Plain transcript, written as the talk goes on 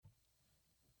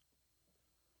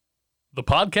The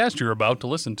podcast you're about to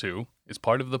listen to is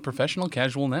part of the Professional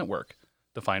Casual Network.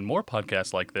 To find more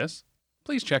podcasts like this,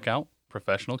 please check out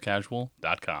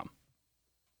professionalcasual.com.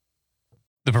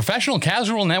 The Professional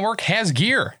Casual Network has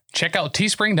gear. Check out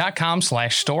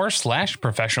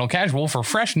teespring.com/store/professionalcasual for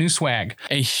fresh new swag.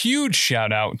 A huge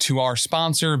shout out to our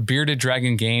sponsor,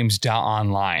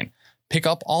 beardeddragongames.online. Pick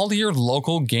up all your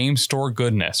local game store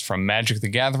goodness from Magic the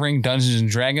Gathering, Dungeons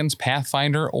 & Dragons,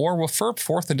 Pathfinder, or WFRP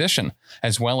 4th Edition,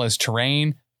 as well as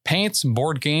terrain, paints,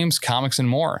 board games, comics, and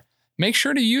more. Make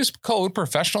sure to use code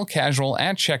PROFessionalCasual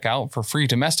at checkout for free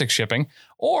domestic shipping,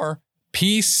 or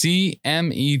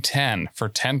PCME10 for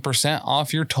 10%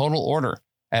 off your total order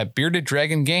at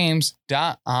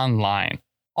beardeddragongames.online.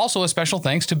 Also, a special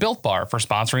thanks to Built Bar for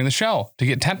sponsoring the show. To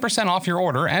get 10% off your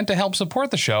order and to help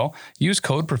support the show, use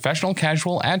code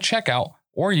PROFessionalCasual at checkout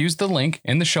or use the link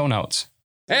in the show notes.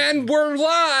 And we're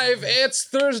live! It's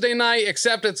Thursday night,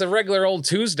 except it's a regular old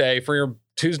Tuesday for your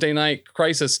Tuesday night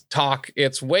crisis talk.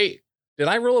 It's wait, did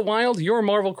I roll it wild? Your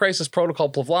Marvel Crisis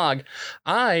Protocol vlog.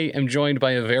 I am joined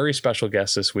by a very special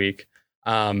guest this week.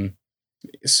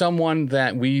 Someone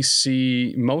that we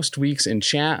see most weeks in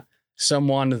chat.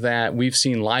 Someone that we've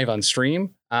seen live on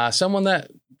stream, someone that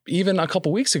even a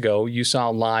couple weeks ago you saw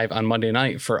live on Monday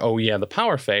night for Oh Yeah, the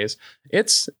Power Phase.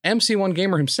 It's MC1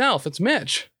 Gamer himself. It's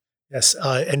Mitch. Yes,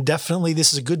 and definitely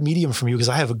this is a good medium for me because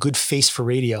I have a good face for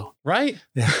radio. Right?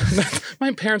 Yeah.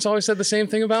 My parents always said the same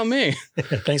thing about me.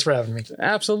 Thanks for having me.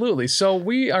 Absolutely. So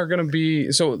we are going to be,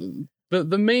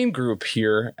 the main group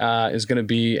here is going to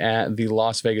be at the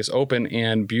Las Vegas Open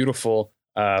in beautiful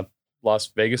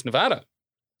Las Vegas, Nevada.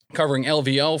 Covering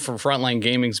LVO for Frontline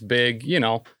Gaming's big,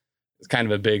 it's kind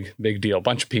of a big deal.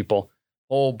 Bunch of people,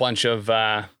 whole bunch of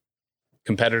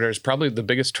competitors. Probably the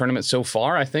biggest tournament so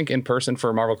far, I think, in person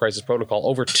for Marvel Crisis Protocol.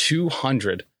 Over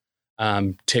 200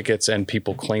 tickets and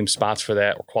people claim spots for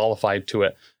that or qualified to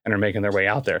it and are making their way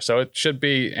out there. So it should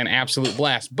be an absolute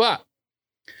blast. But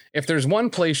if there's one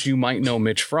place you might know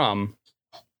Mitch from,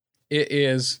 it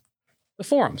is the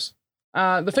forums,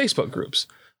 the Facebook groups,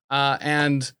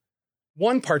 and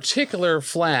one particular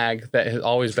flag that has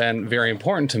always been very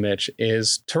important to Mitch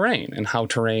is terrain and how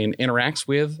terrain interacts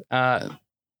with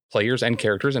players and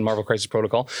characters in Marvel Crisis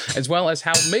Protocol, as well as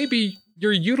how maybe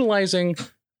you're utilizing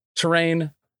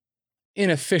terrain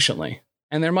inefficiently.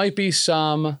 And there might be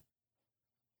some,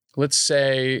 let's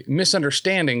say,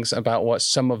 misunderstandings about what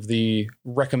some of the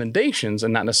recommendations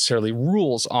and not necessarily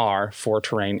rules are for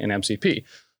terrain in MCP.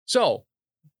 So,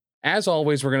 as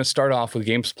always, we're going to start off with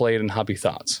games played and hobby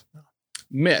thoughts.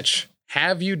 Mitch,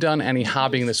 have you done any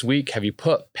hobbying this week? Have you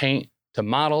put paint to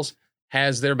models?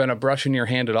 Has there been a brush in your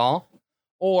hand at all?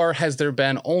 Or has there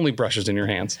been only brushes in your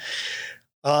hands?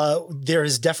 There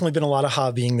has definitely been a lot of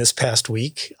hobbying this past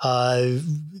week. My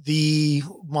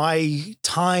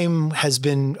time has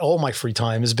been, all my free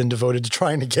time has been devoted to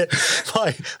trying to get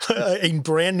a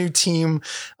brand new team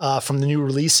from the new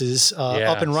releases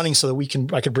up and running so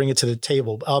that I could bring it to the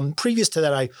table. Previous to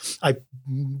that, I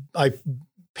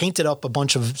painted up a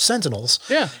bunch of Sentinels.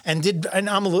 Yeah. And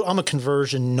I'm a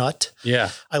conversion nut. Yeah.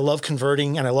 I love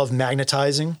converting and I love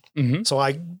magnetizing. Mm-hmm. So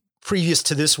previous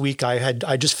to this week,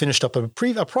 I just finished up a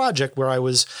project where I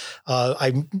was,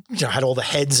 I had all the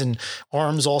heads and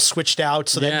arms all switched out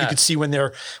so that you could see when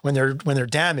they're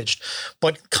damaged.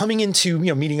 But coming into,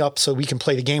 meeting up so we can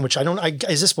play the game, which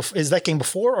is that game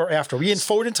before or after? Are we in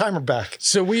forward in time or back?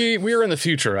 So we're in the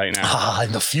future right now.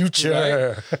 In the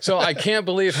future. Right? So I can't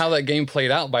believe how that game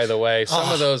played out, by the way.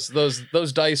 Some of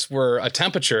those dice were a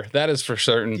temperature. That is for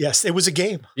certain. Yes, it was a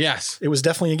game. Yes. It was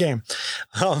definitely a game.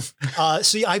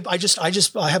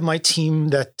 I have my team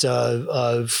that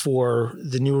for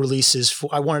the new releases.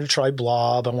 I wanted to try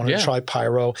Blob, I wanted to try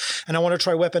Pyro, and I want to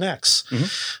try Weapon X. Mm-hmm.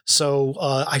 So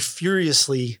I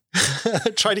furiously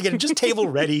try to get it just table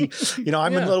ready.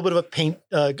 I'm a little bit of a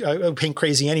paint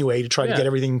crazy anyway to try to get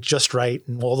everything just right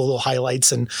and all the little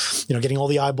highlights and getting all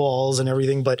the eyeballs and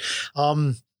everything. But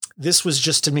this was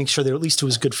just to make sure that at least it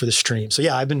was good for the stream. So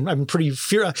I've been pretty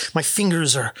my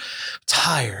fingers are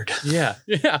tired. Yeah.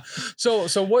 So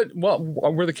what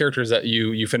were the characters that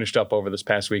you finished up over this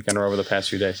past weekend or over the past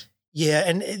few days? Yeah,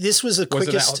 and this was the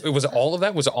quickest. Was it all of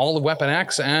that? Was it all the Weapon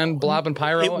X and Blob and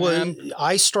Pyro?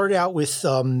 I started out with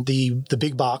the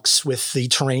big box with the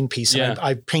terrain piece. Yeah.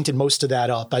 I painted most of that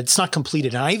up, but it's not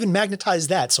completed, and I even magnetized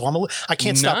that. So I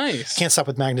can't stop. Can't stop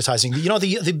with magnetizing.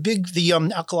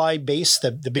 The alkali base,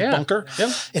 the big bunker.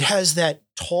 Yeah. It has that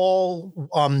tall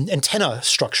antenna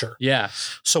structure. Yeah.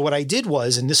 So what I did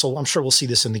was, and I'm sure we'll see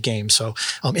this in the game. So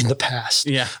in the past,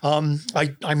 yeah,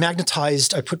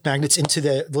 I put magnets into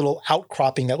the little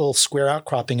outcropping, that little square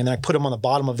outcropping, and then I put them on the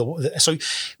bottom of so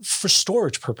for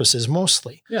storage purposes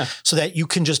mostly. Yeah. So that you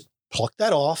can just pluck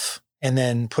that off and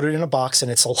then put it in a box,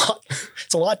 and it's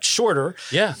a lot shorter.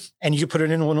 Yeah. And you can put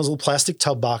it in one of those little plastic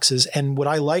tub boxes. And what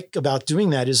I like about doing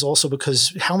that is also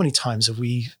because how many times have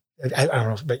I don't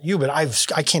know about you, but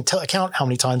I can't count how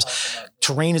many times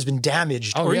terrain has been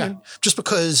damaged, even just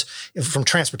because from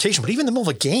transportation, but even in the middle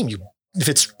of a game, if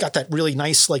it's got that really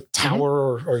nice like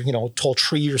tower or tall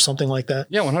tree or something like that.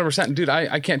 Yeah, 100%. Dude,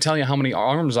 I can't tell you how many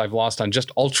arms I've lost on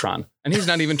just Ultron, and he's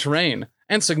not even terrain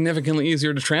and significantly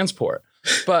easier to transport.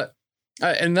 But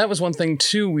and that was one thing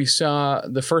too. We saw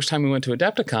the first time we went to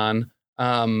Adepticon,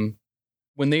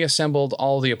 when they assembled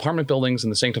all the apartment buildings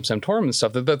and the Sanctum Sanctorum and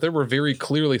stuff, that there were very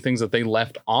clearly things that they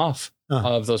left off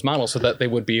of those models so that they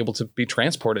would be able to be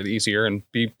transported easier and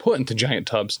be put into giant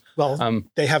tubs. Well,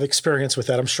 they have experience with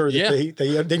that. I'm sure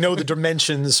that they know the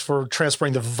dimensions for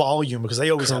transporting the volume because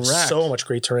they always have so much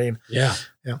great terrain. Yeah.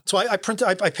 Yeah. So I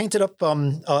painted up,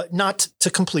 not to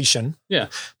completion. Yeah.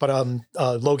 But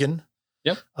Logan.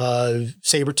 Yep.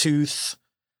 Sabretooth.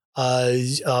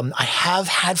 I have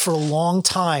had for a long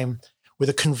time with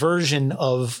a conversion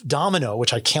of Domino,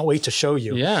 which I can't wait to show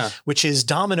you. Yeah. Which is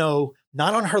Domino,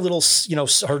 not on her little,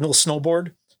 her little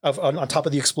snowboard on top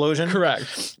of the explosion.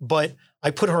 Correct. But I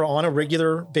put her on a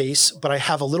regular base, but I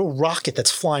have a little rocket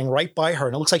that's flying right by her,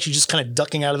 and it looks like she's just kind of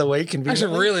ducking out of the way conveniently. I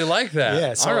should really like that.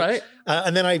 Yeah. So, all right.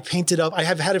 And then I painted up. I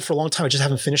have had it for a long time. I just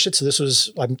haven't finished it. So this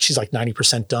was, she's like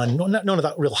 90% done. None of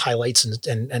that real highlights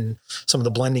and some of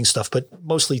the blending stuff, but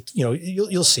mostly,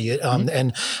 you'll see it.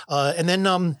 And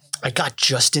then I got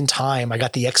just in time. I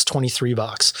got the X23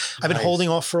 box. I've been holding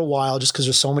off for a while just because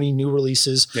there's so many new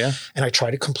releases. Yeah. And I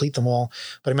try to complete them all,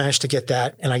 but I managed to get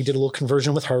that. And I did a little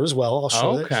conversion with her as well. I'll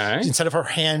show it. Instead of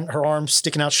her arm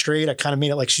sticking out straight, I kind of made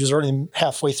it like she was already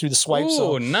halfway through the swipe.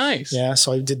 Oh, nice. Yeah.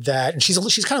 So I did that. And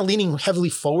she's kind of leaning heavily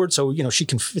forward. So, she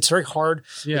can, it's very hard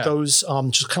with those,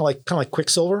 just kind of like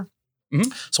Quicksilver. Mm-hmm.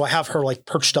 So I have her like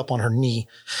perched up on her knee.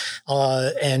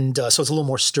 So it's a little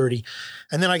more sturdy.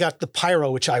 And then I got the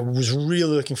Pyro, which I was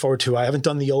really looking forward to. I haven't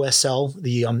done the OSL,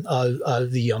 the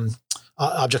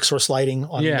object source lighting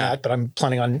on that, but I'm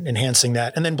planning on enhancing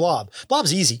that. And then Blob.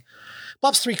 Blob's easy.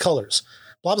 Blob's 3 colors.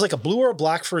 Blob's like a blue or a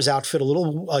black for his outfit, a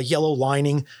little yellow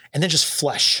lining, and then just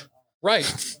flesh. Right.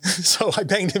 So I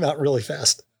banged him out really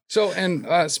fast. So,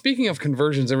 and speaking of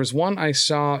conversions, there was one I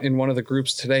saw in one of the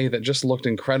groups today that just looked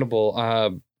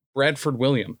incredible. Bradford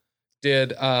William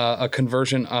did a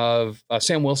conversion of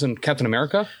Sam Wilson, Captain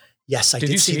America. Yes, I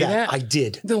did see that. I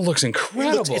did. That looks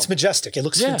incredible. It's majestic. It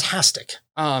looks fantastic.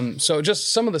 So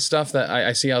just some of the stuff that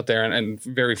I see out there, and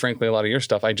very frankly, a lot of your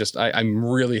stuff, I'm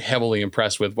really heavily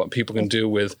impressed with what people can do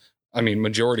with,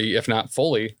 majority, if not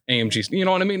fully, AMG. You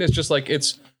know what I mean? It's just like,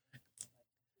 it's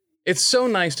so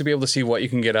nice to be able to see what you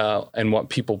can get out and what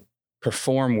people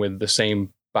perform with the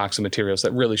same box of materials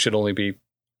that really should only be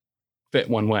fit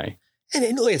one way. And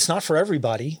it's not for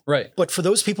everybody. Right. But for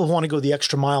those people who want to go the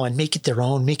extra mile and make it their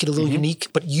own, make it a little unique,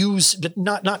 but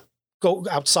not go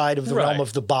outside of the realm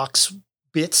of the box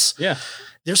bits. Yeah.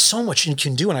 There's so much you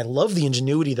can do. And I love the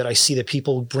ingenuity that I see that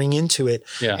people bring into it.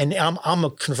 Yeah. And I'm a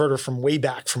converter from way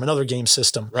back from another game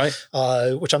system. Right.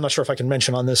 Which I'm not sure if I can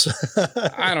mention on this.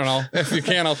 I don't know. If you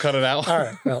can, I'll cut it out. All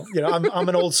right. Well, I'm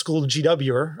an old school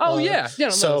GWer. Oh yeah. Yeah.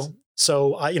 So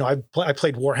I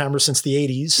played Warhammer since the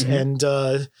 80s and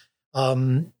the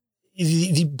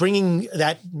bringing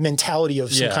that mentality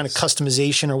of some kind of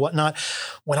customization or whatnot,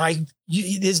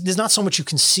 there's not so much you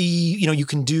can see, you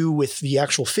can do with the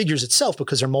actual figures itself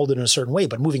because they're molded in a certain way,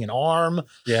 but moving an arm,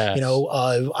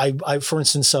 I for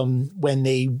instance,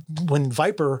 when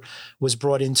Viper was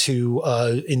brought into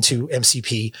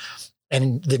MCP,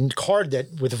 and the card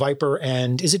that with Viper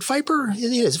and is it Viper?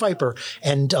 It is Viper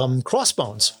and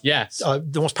Crossbones. Yes.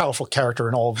 The most powerful character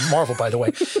in all of Marvel, by the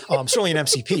way, certainly in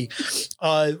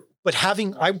MCP. But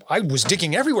I was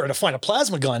digging everywhere to find a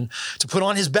plasma gun to put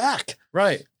on his back.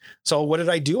 Right. So what did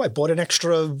I do? I bought an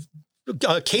extra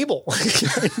cable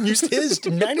and used his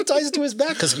to magnetize it to his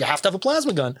back because you have to have a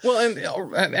plasma gun. Well,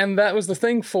 and that was the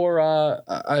thing for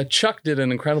Chuck did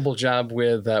an incredible job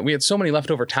with. We had so many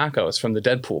leftover tacos from the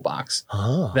Deadpool box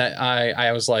that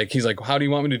I was like, he's like, how do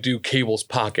you want me to do Cable's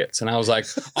pockets? And I was like,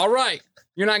 all right.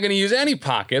 you're not going to use any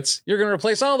pockets. You're going to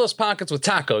replace all those pockets with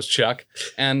tacos, Chuck.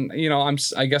 And, you know,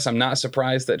 I guess I'm not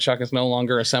surprised that Chuck is no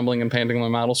longer assembling and painting my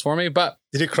models for me, but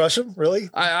did it crush him? Really?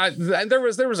 There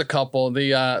was a couple,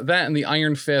 that and the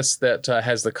Iron Fist that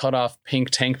has the cutoff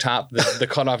pink tank top, the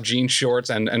cutoff jean shorts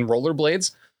and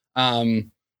rollerblades.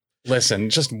 Listen,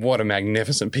 just what a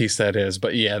magnificent piece that is.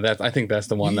 But yeah, I think that's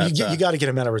the one that you got to get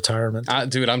him out of retirement.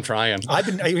 Dude, I'm trying. I've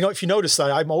been, you know, if you notice,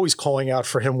 I'm always calling out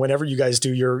for him whenever you guys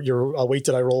do your wait,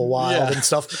 did I roll a wild and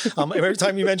stuff. Every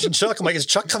time you mention Chuck, I'm like, is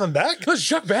Chuck coming back? Is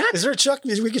Chuck back? Is there a Chuck?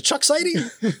 Is we get Chuck sighting?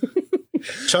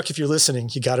 Chuck, if you're listening,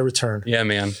 you got to return. Yeah,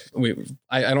 man.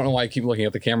 I don't know why I keep looking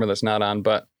at the camera that's not on,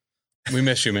 but we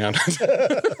miss you, man.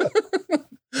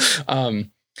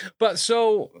 But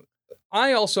so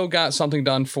I also got something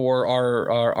done for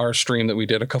our stream that we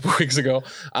did a couple weeks ago.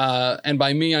 And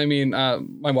by me, I mean,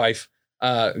 my wife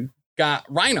got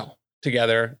Rhino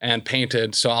together and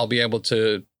painted. So I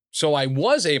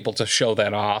was able to show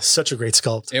that off. Such a great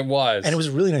sculpt. It was. And it was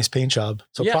a really nice paint job.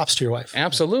 So props to your wife.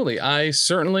 Absolutely. I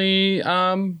certainly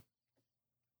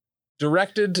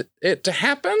directed it to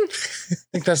happen.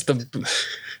 I don't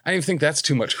even think that's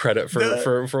too much credit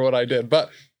for what I did. But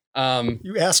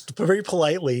you asked very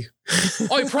politely.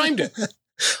 I primed it.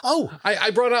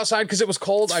 I brought it outside because it was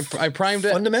cold. I primed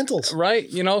it. Fundamentals. Right.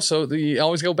 You know, so you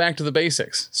always go back to the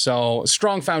basics. So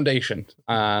strong foundation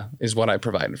is what I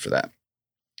provided for that.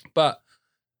 But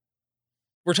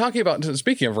we're talking about,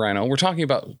 speaking of Rhino, we're talking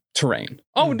about terrain.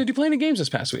 Oh, did you play any games this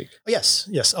past week? Yes.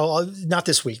 Oh, not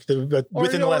this week, but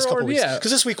within the last couple of weeks. Yeah.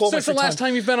 Because this week, since the last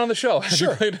time you've been on the show, have you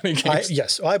played any games?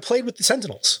 Yes. I played with the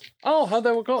Sentinels. Oh, how'd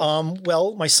that go?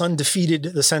 Well, my son defeated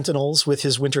the Sentinels with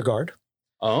his Winter Guard.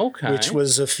 Okay. Which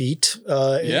was a feat in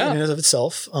and of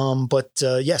itself. But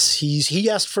yes, he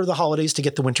asked for the holidays to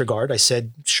get the Winter Guard. I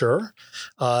said, sure.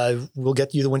 We'll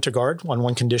get you the Winter Guard on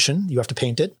one condition. You have to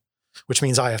paint it, which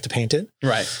means I have to paint it.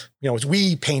 Right. You know,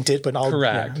 we paint it, but I'll.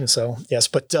 Correct. Yeah, so yes,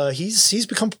 but he's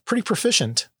become pretty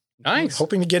proficient. Nice.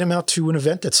 Hoping to get him out to an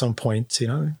event at some point, you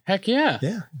know. Heck yeah.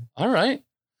 Yeah. All right.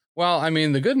 Well, I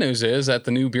mean, the good news is at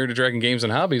the new Bearded Dragon Games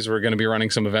and Hobbies, we're going to be running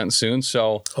some events soon.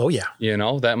 So, you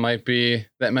know, that might be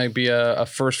a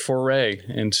first foray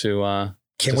into some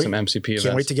MCP events.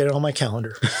 Can't wait to get it on my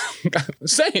calendar.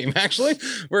 Same, actually.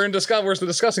 We're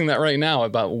discussing that right now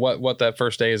about what that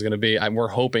first day is going to be. We're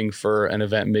hoping for an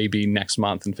event maybe next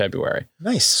month in February.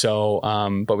 Nice. So,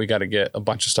 but we got to get a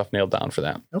bunch of stuff nailed down for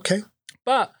that. Okay.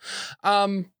 But,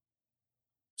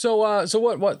 so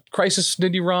what crisis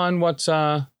did you run?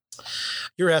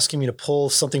 You're asking me to pull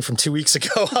something from 2 weeks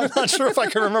ago. I'm not sure if I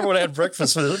can remember what I had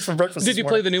breakfast from breakfast. Did you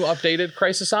play the new updated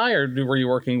Crisis Eye, or were you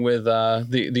working with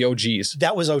the OGs?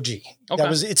 That was OG. Okay.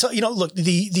 It's you know, look,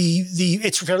 the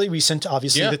it's fairly recent,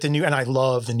 obviously, that the new, and I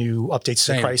love the new updates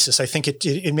to Crisis. I think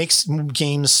it makes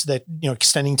games that, you know,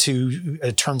 extending to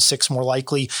turn 6 more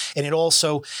likely, and it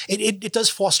also it does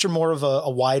foster more of a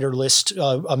wider list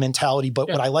a mentality. But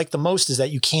what I like the most is that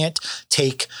you can't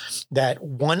take that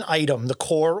one item, the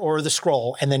core or the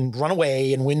scroll, and then run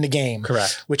away and win the game.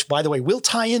 Correct. Which, by the way, will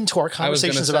tie into our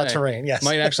conversations about terrain. Yes.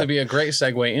 Might actually be a great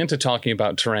segue into talking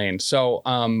about terrain. So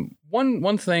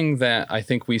one thing that I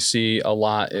think we see a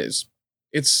lot is,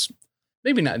 it's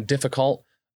maybe not difficult,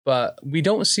 but we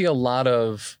don't see a lot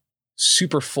of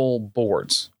super full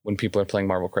boards when people are playing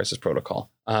Marvel Crisis Protocol,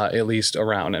 at least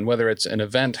around. And whether it's an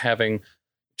event having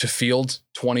to field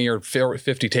 20 or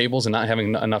 50 tables and not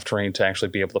having enough terrain to actually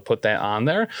be able to put that on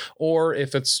there, or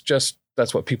if it's just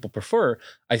that's what people prefer.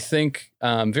 I think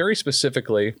very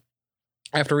specifically,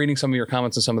 after reading some of your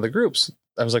comments in some of the groups,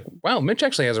 I was like, wow, Mitch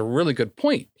actually has a really good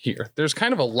point here. There's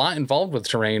kind of a lot involved with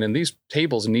terrain, and these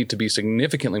tables need to be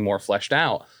significantly more fleshed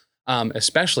out,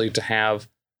 especially to have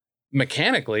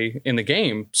mechanically in the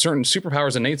game certain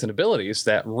superpowers, innates, and abilities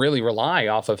that really rely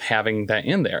off of having that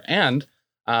in there. And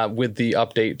with the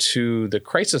update to the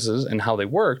crises and how they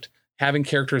worked, having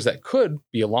characters that could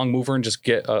be a long mover and just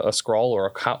get a scroll or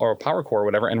a power core or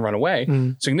whatever and run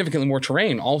away, significantly more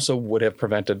terrain also would have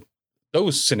prevented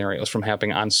those scenarios from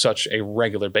happening on such a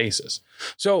regular basis.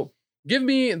 So give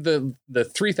me the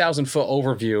 3,000 foot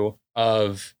overview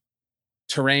of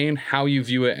terrain, how you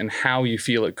view it, and how you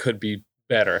feel it could be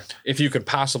better, if you could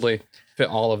possibly fit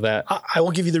all of that. I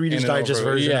will give you the Reader's Digest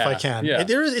version if I can. Yeah.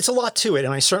 It's a lot to it,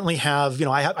 and I certainly have. You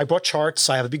know, I brought charts.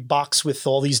 I have a big box with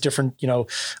all these different, you know,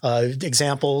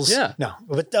 examples. Yeah. No,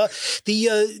 but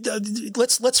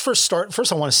let's first start.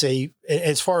 First, I want to say,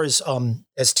 as far as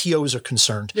as TOs are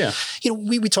concerned. Yeah.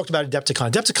 We talked about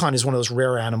Adepticon. Adepticon is one of those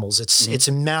rare animals. It's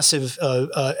a massive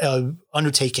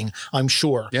undertaking, I'm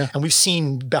sure. Yeah. And we've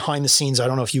seen behind the scenes. I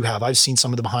don't know if you have. I've seen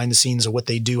some of the behind the scenes of what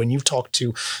they do, and you've talked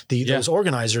to those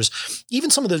organizers. Even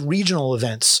some of the regional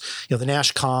events, the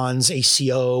Nash Cons,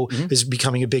 ACO is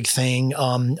becoming a big thing.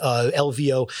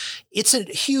 LVO. It's a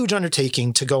huge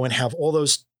undertaking to go and have all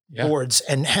those boards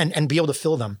and be able to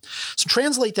fill them. So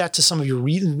translate that to some of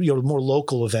your more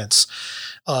local events,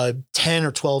 10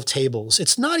 or 12 tables.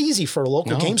 It's not easy for a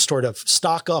local game store to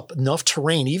stock up enough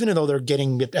terrain, even though they're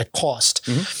getting it at cost.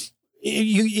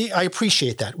 I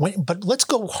appreciate that. But let's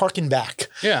go harken back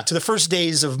to the first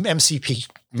days of MCP.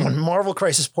 When Marvel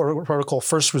Crisis Protocol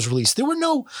first was released, there were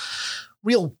no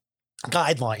real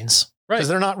guidelines. Because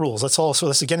they're not rules.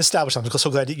 Let's again establish something. I'm so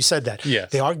glad that you said that.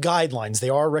 Yes. They are guidelines. They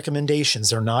are recommendations.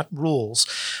 They're not rules.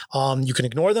 You can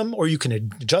ignore them or you can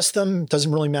adjust them. It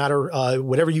doesn't really matter.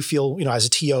 Whatever you feel, as a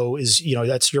TO is,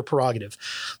 that's your prerogative.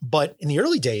 But in the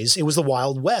early days, it was the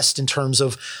Wild West in terms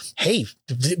of, hey,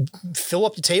 fill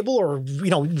up the table or,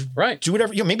 do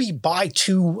whatever. Maybe buy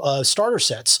 2 starter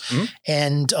sets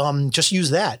and just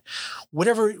use that.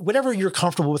 Whatever you're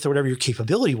comfortable with or whatever your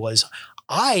capability was.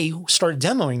 I started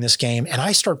demoing this game and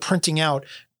I started printing out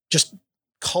just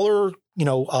color,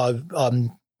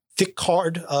 thick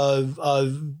card.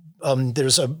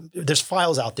 There's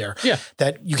files out there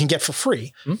that you can get for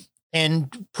free.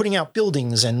 And putting out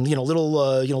buildings and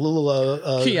little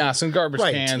kiosks and garbage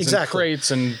cans and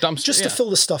crates and dumpsters just to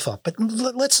fill the stuff up. But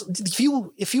if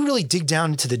you really dig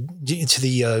down into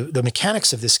the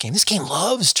mechanics of this game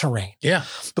loves terrain. Yeah,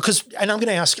 because let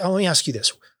me ask you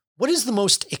this. What is the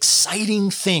most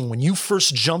exciting thing when you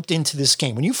first jumped into this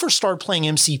game? When you first started playing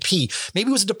MCP, maybe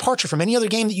it was a departure from any other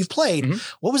game that you've played.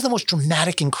 What was the most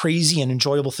dramatic and crazy and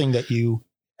enjoyable thing that you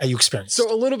experienced?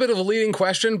 So a little bit of a leading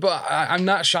question, but I'm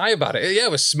not shy about it. Yeah,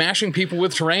 it was smashing people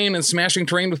with terrain and smashing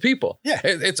terrain with people. Yeah.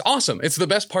 It's awesome. It's the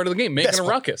best part of the game, making a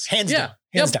ruckus. Hands down.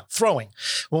 Throwing.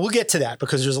 Well, we'll get to that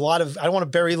because there's a lot of, I don't want to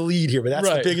bury the lead here, but that's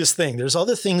the biggest thing. There's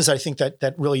other things I think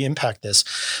that really impact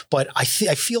this, but I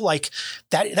feel like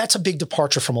that's a big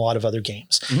departure from a lot of other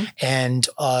games. And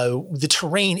the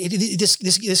terrain,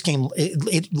 this game,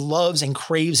 it loves and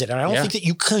craves it. And I don't think that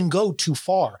you can go too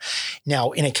far.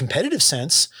 Now, in a competitive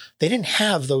sense, they didn't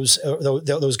have those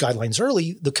guidelines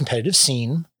early. The competitive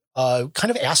scene kind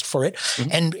of asked for it.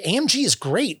 And AMG is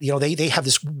great. They have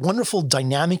this wonderful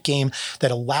dynamic game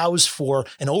that allows for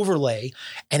an overlay,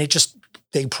 and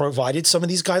they provided some of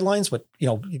these guidelines, but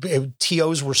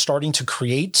TOs were starting to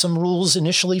create some rules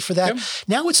initially for that.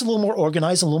 Now it's a little more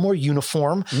organized, a little more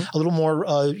uniform, a little more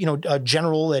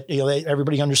general that that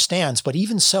everybody understands. But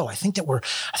even so, I think we're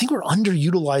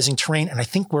underutilizing terrain, and I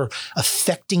think we're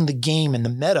affecting the game and the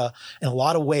meta in a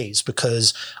lot of ways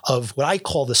because of what I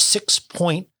call the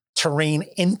 6-point terrain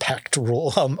impact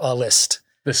rule list.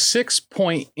 The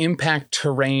 6-point impact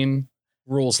terrain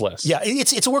rules list. Yeah,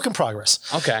 it's a work in progress.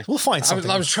 Okay. We'll find something.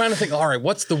 I was trying to think, all right,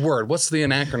 what's the word? What's the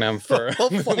acronym for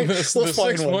we'll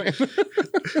find one.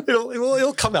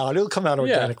 It'll come out. It'll come out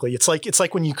organically. Yeah. It's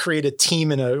like when you create a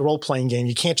team in a role-playing game,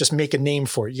 you can't just make a name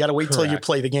for it. You got to wait till you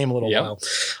play the game a little while.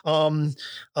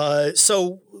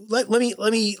 So let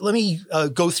me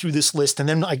go through this list, and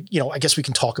then I guess we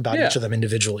can talk about each of them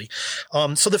individually.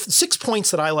 So the 6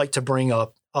 points that I like to bring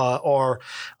up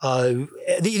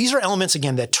these are elements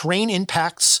again that terrain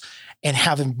impacts and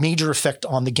have a major effect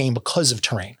on the game because of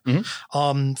terrain.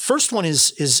 First one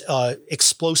is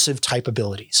explosive type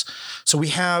abilities. So we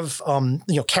have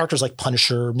characters like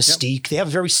Punisher, Mystique. They have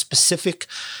very specific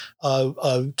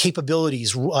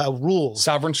capabilities, rules.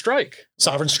 Sovereign Strike.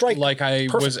 Like I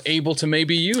was able to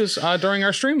maybe use during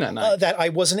our stream that night. That I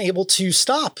wasn't able to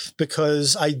stop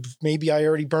because I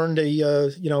already burned I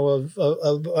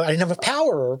didn't have a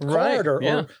power or card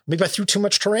or maybe I threw too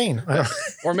much terrain.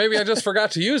 Or maybe I just forgot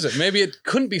to use it. Maybe it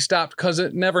couldn't be stopped because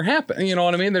it never happened. You know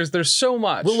what I mean? There's so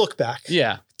much. We'll look back.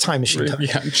 Yeah. Time machine time.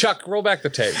 Yeah, Chuck, roll back the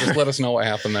tape. Just let us know what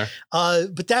happened there.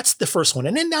 But that's the first one.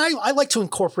 And then I like to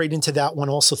incorporate into that one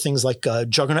also things like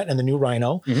Juggernaut and the new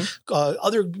Rhino,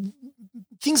 other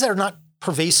things that are not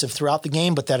pervasive throughout the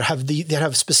game, but that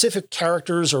have specific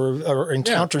characters or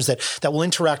encounters that will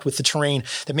interact with the terrain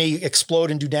that may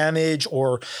explode and do damage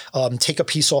or take a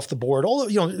piece off the board.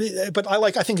 But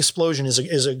I think Explosion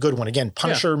is a good one. Again,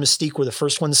 Punisher, Mystique were the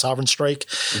first ones. Sovereign Strike,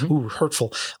 ooh,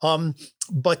 hurtful.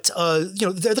 But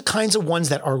they're the kinds of ones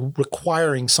that are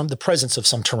requiring the presence of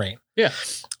some terrain. Yeah.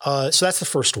 So that's the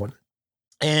first one.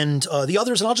 And the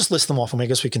others, and I'll just list them off, and I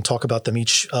guess we can talk about them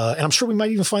each. And I'm sure we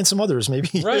might even find some others maybe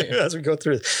as we go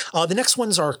through. The next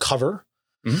ones are cover,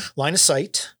 line of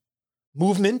sight,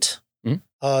 movement,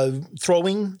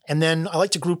 throwing, and then I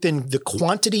like to group in the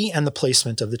quantity and the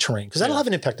placement of the terrain, because that'll have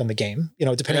an impact on the game,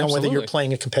 depending on whether you're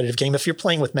playing a competitive game. If you're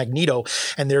playing with Magneto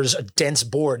and there's a dense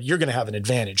board, you're going to have an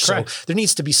advantage. Correct. So there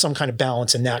needs to be some kind of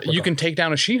balance in that regard. You can take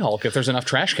down a She-Hulk if there's enough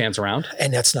trash cans around.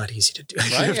 And that's not easy to do.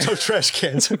 Right? You have no trash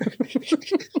cans.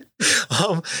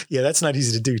 That's not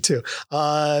easy to do too.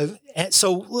 And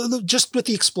so just with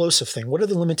the explosive thing, what are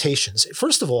the limitations?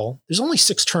 First of all, there's only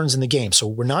 6 turns in the game. So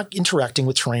we're not interacting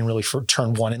with terrain really for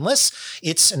turn 1, unless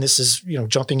it's, and this is,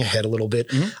 jumping ahead a little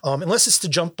bit, unless it's to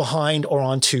jump behind or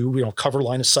onto, cover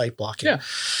line of sight blocking. Yeah.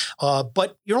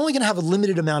 But you're only going to have a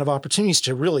limited amount of opportunities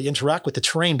to really interact with the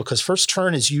terrain, because first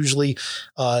turn is usually,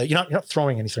 you're not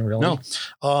throwing anything really. No.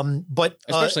 But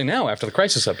especially now after the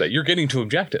crisis update, you're getting to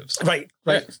objectives. Right.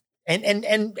 Yeah.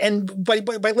 And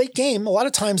by late game, a lot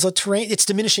of times the terrain, it's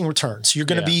diminishing returns. You're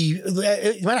going to be,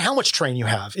 no matter how much terrain you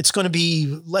have, it's going to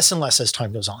be less and less as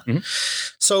time goes on.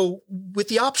 So with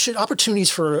the opportunities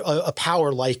for a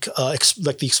power like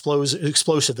the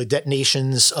explosive, the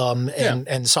detonations,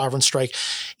 and Sovereign Strike,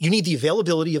 you need the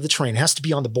availability of the terrain. It has to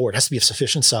be on the board. It has to be of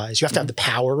sufficient size. You have to have the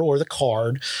power or the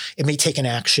card. It may take an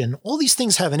action. All these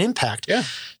things have an impact. Yeah.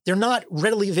 They're not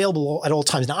readily available at all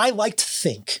times. Now, I like to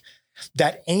think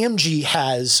that AMG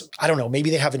has, I don't know,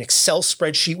 maybe they have an Excel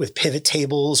spreadsheet with pivot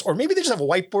tables, or maybe they just have a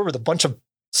whiteboard with a bunch of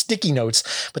sticky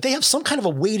notes, but they have some kind of a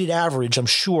weighted average, I'm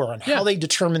sure, on how they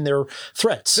determine their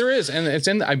threats. There is. And it's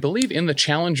I believe in the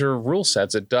Challenger rule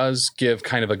sets, it does give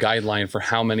kind of a guideline for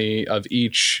how many of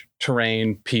each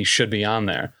terrain piece should be on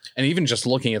there. And even just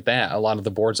looking at that, a lot of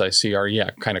the boards I see are,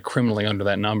 kind of criminally under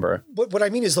that number. What I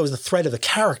mean is, though, is the threat of the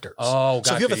characters. Oh, gotcha.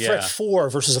 So if you have a threat 4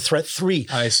 versus a threat 3.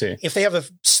 I see. If they have a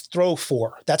throw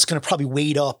 4, that's going to probably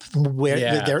weight up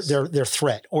their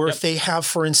threat. Or if they have,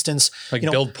 for instance, like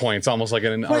build points, almost like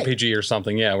in an RPG or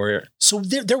something. Yeah. So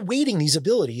they're weighting these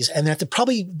abilities, and they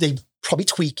probably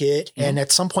tweak it. And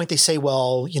at some point they say,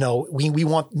 well, we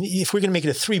want, if we're going to make it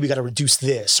a 3, we got to reduce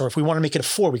this. Or if we want to make it a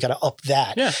 4, we got to up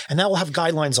that. Yeah. And that will have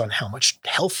guidelines on how much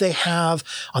health they have,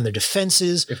 on their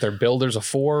defenses. If their builder's a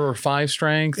 4 or 5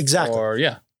 strength. Exactly. Or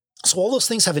So all those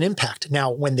things have an impact.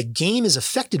 Now, when the game is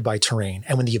affected by terrain,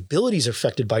 and when the abilities are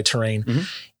affected by terrain,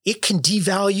 it can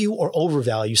devalue or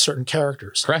overvalue certain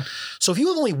characters. Correct. So if you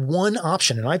have only one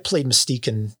option, and I played Mystique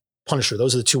and Punisher,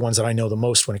 those are the 2 ones that I know the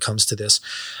most when it comes to this.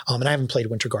 And I haven't played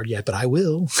Winter Guard yet, but I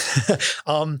will.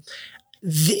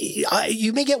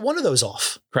 You may get one of those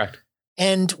off. Correct.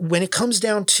 And when it comes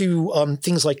down to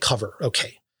things like cover,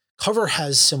 cover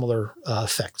has similar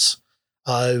effects.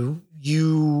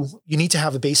 You need to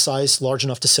have a base size large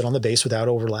enough to sit on the base without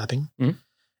overlapping.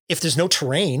 If there's no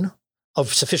terrain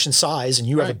of sufficient size, and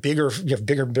you have bigger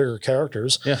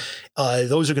characters,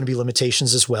 those are going to be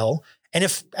limitations as well. And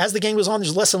if, as the game goes on,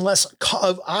 there's less and less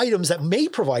of items that may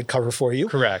provide cover for you.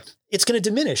 Correct. It's going to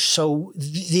diminish. So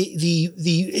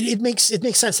it makes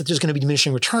sense that there's going to be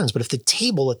diminishing returns. But if the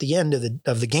table at the end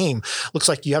of the game looks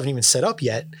like you haven't even set up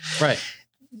yet, right,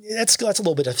 that's a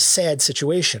little bit of a sad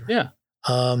situation. Yeah.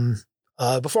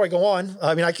 Before I go on,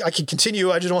 I mean, I can continue.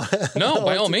 I just want to. No,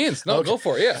 by all means. No, go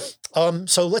for it. Yeah.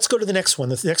 So let's go to the next one.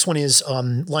 The next one is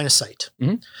line of sight.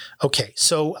 Okay.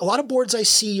 So a lot of boards I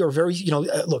see are very,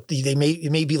 look,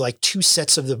 it may be like 2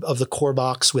 sets of the core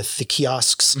box with the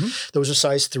kiosks. Those are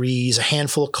size 3s, a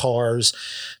handful of cars,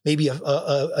 maybe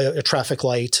a traffic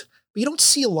light. But you don't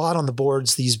see a lot on the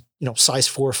boards, these, size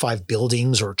 4 or 5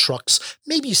 buildings or trucks.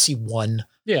 Maybe you see one.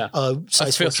 Yeah,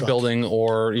 size a 5th building,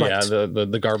 or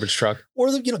the garbage truck,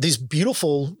 or these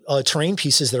beautiful terrain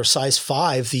pieces that are size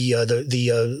 5.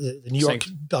 The New York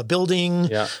building,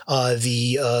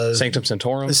 the Sanctum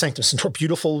Sanctorum,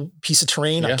 beautiful piece of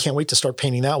terrain. I can't wait to start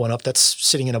painting that one up. That's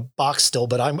sitting in a box still,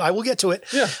 but I will get to it.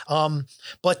 Yeah.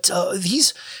 But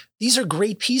these are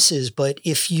great pieces. But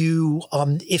if you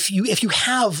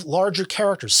have larger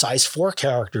characters, size 4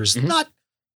 characters, not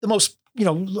the most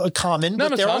common,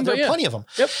 but there are plenty of them.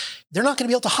 Yep. They're not going to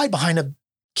be able to hide behind a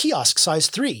kiosk size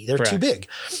 3. They're too big.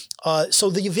 So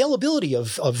the availability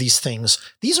of these things,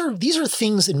 these are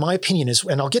things, in my opinion,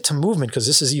 and I'll get to movement because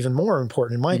this is even more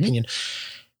important in my opinion.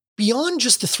 Beyond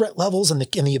just the threat levels and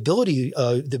the abilities,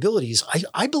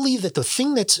 I believe that the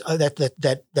thing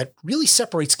that really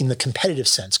separates in the competitive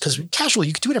sense, because casual,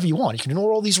 you can do whatever you want. You can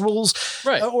ignore all these rules,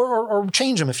 right, or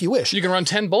change them if you wish. You can run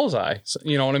 10 bullseye.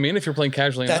 You know what I mean? If you're playing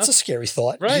casually, that's a scary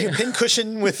thought. Right? You can pin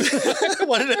cushion with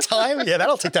one at a time. Yeah,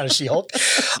 that'll take down a She-Hulk.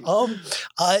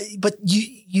 But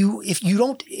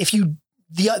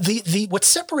what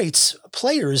separates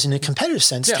players in a competitive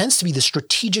sense tends to be the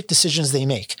strategic decisions they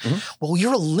make. Well,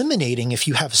 you're eliminating, if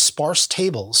you have sparse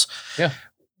tables,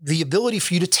 the ability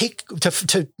for you to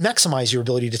maximize your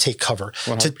ability to take cover,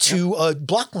 to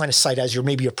block line of sight as you're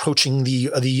maybe approaching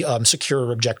the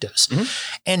secure objectives. Mm-hmm.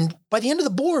 And by the end of the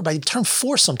board, by turn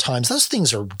 4, sometimes those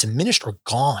things are diminished or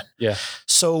gone. Yeah.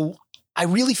 So I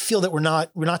really feel that we're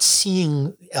not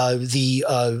seeing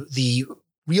the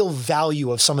real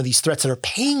value of some of these threats that are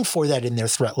paying for that in their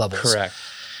threat levels. Correct.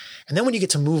 And then when you get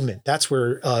to movement, that's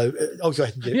where, go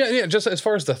ahead. Yeah. Just as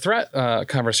far as the threat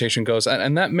conversation goes,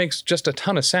 and that makes just a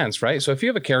ton of sense, right? So if you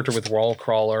have a character with wall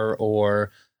crawler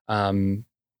or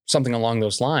something along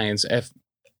those lines, if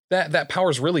that power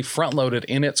is really front loaded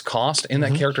in its cost in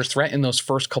that character's threat in those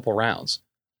first couple rounds,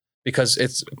 because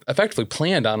it's effectively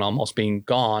planned on almost being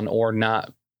gone or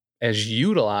not as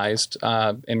utilized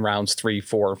in rounds 3,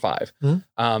 4, or 5.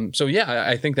 Mm-hmm. So yeah,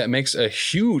 I think that makes a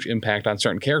huge impact on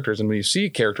certain characters. And when you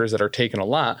see characters that are taking a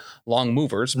lot, long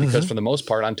movers, because for the most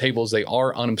part on tables, they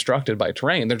are unobstructed by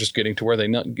terrain. They're just getting to where they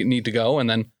need to go. And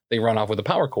then they run off with a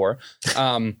power core.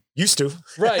 Used to.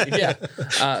 Right, yeah.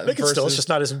 They can still, it's just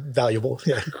not as valuable.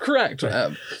 Yeah. Correct.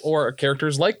 Right. Or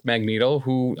characters like Magneto,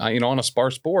 who, on a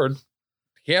sparse board,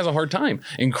 he has a hard time.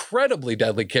 Incredibly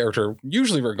deadly character,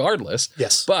 usually regardless.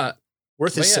 Yes. But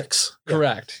worth is 6.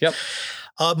 Correct. Yep.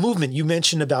 Movement. You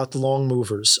mentioned about the long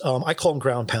movers. I call them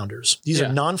ground pounders. These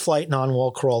are non-flight,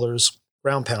 non-wall crawlers,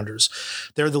 ground pounders.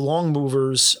 They're the long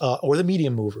movers or the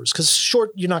medium movers. Because short,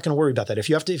 you're not going to worry about that. If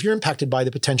you're impacted by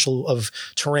the potential of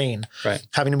terrain,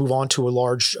 having to move on to a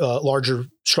larger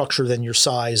structure than your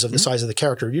size of the size of the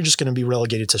character, you're just going to be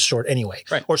relegated to short anyway,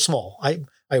 or small.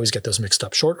 I always get those mixed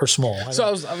up, short or small. So I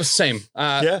was same.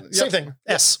 Same thing.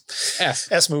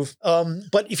 S move.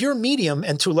 But if you're a medium,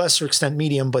 and to a lesser extent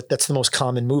medium, but that's the most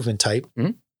common movement type,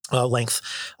 length.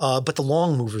 But the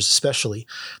long movers especially,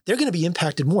 they're going to be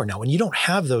impacted more. Now, when you don't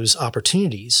have those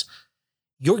opportunities,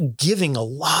 you're giving a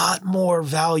lot more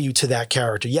value to that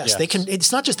character. Yes, they can.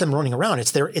 It's not just them running around.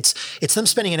 It's them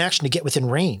spending an action to get within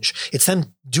range. It's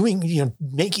them doing,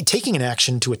 taking an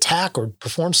action to attack or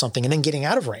perform something and then getting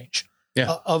out of range.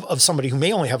 Yeah. Of somebody who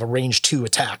may only have a range 2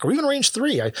 attack or even range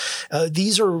 3.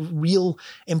 These are real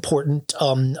important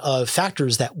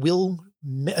factors that will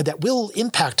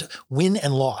impact win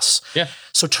and loss. Yeah.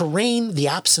 So terrain, the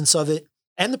absence of it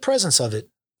and the presence of it,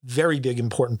 very big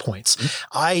important points.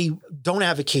 I don't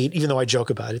advocate, even though I joke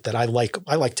about it, that I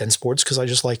like dense boards because I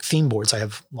just like theme boards. I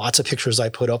have lots of pictures I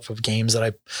put up of games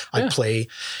that I play,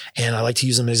 and I like to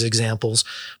use them as examples.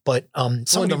 But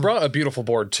you brought a beautiful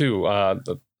board too.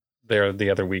 There the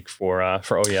other week for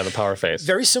the Power Phase.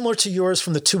 Very similar to yours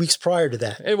from the 2 weeks prior to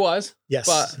that. It was. Yes.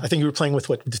 But I think you were playing with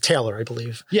the Taylor, I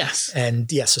believe. Yes.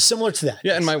 And yes, so similar to that.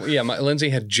 Yeah, and my Lindsay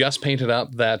had just painted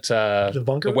up that the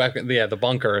bunker. The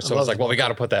bunker. So it's like, well, we got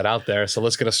to put that out there. So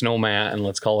let's get a snow mat and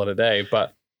let's call it a day.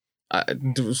 But I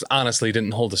honestly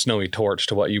didn't hold a snowy torch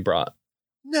to what you brought.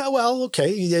 No, well,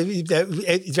 okay.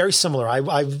 Very similar.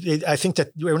 I think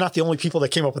that we're not the only people that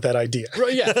came up with that idea.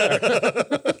 Right, yeah.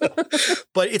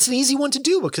 But it's an easy one to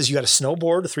do because you got a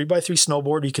snowboard, a 3x3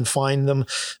 snowboard. You can find them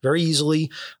very easily.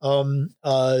 Some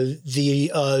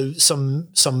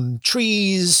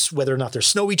trees, whether or not they're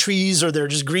snowy trees or they're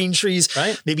just green trees,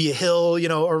 right? Maybe a hill,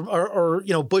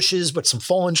 or bushes, but some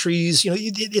fallen trees.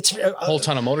 It's a whole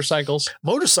ton of motorcycles.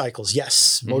 Motorcycles,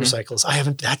 yes, motorcycles. I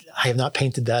have not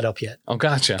painted that up yet. Oh,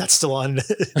 gotcha. That's still on.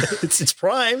 It's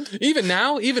primed. Even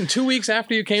now, even 2 weeks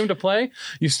after you came to play,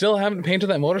 you still haven't painted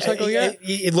that motorcycle yet?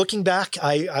 Looking back,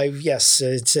 yes,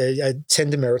 it's a 10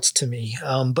 demerits to me.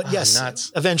 But yes,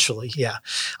 nuts. Eventually, yeah,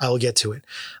 I will get to it.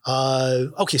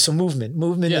 Okay, so movement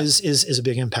is a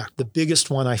big impact. The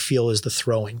biggest one I feel is the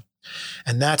throwing.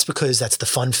 And that's because that's the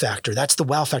fun factor. That's the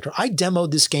wow factor. I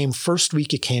demoed this game first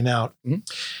week it came out,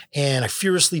 and I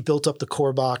furiously built up the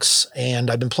core box, and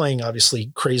I've been playing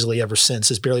obviously crazily ever since.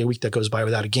 There's barely a week that goes by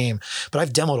without a game, but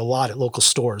I've demoed a lot at local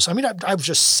stores. I mean, I've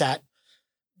just sat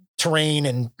terrain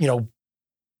and,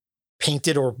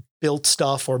 painted or built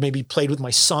stuff, or maybe played with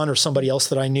my son or somebody else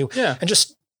that I knew, and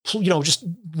just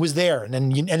was there. And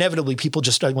then inevitably people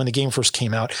just, when the game first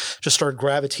came out, just started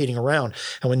gravitating around.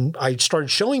 And when I started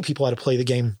showing people how to play the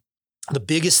game, the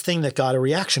biggest thing that got a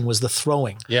reaction was the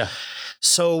throwing. Yeah.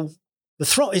 So the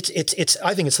throw, it's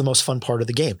I think it's the most fun part of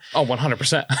the game. Oh,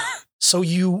 100%. So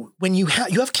you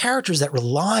have characters that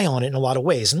rely on it in a lot of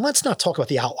ways. And let's not talk about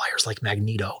the outliers like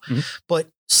Magneto, but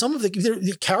some of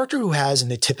the character who has, and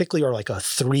they typically are like a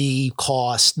 3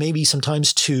 cost, maybe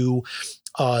sometimes 2,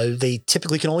 They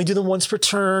typically can only do them once per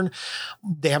turn.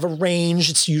 They have a range.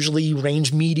 It's usually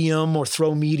range medium or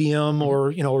throw medium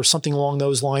or, or something along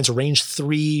those lines, or range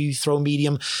 3, throw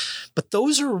medium. But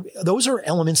those are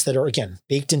elements that are, again,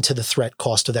 baked into the threat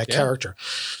cost of that character.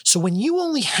 So when you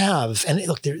only have, and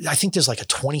look, I think there's like a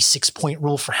 26-point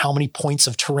rule for how many points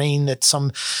of terrain that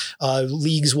some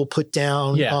leagues will put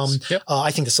down. Yes.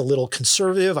 I think it's a little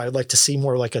conservative. I'd like to see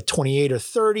more like a 28 or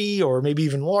 30 or maybe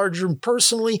even larger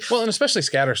personally. Well, and especially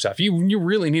scatter stuff. You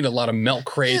really need a lot of milk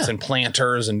crates and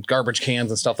planters and garbage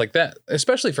cans and stuff like that,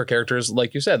 especially for characters,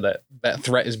 like you said, that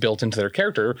threat is built into their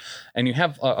character. And you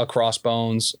have a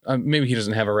Crossbones. Maybe he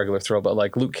doesn't have a regular throw, but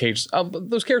like Luke Cage,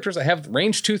 those characters that have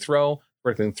range 2 throw,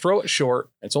 where they can throw it short.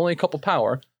 It's only a couple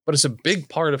power, but it's a big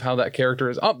part of how that character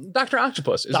is. Dr.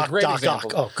 Octopus is a great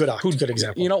example. Oh, good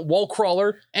example. Wall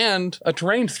crawler and a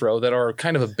terrain throw that are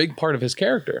kind of a big part of his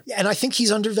character. Yeah, and I think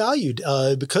he's undervalued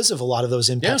because of a lot of those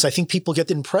impacts. Yeah. I think people get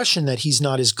the impression that he's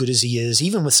not as good as he is,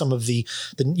 even with some of the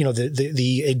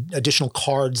additional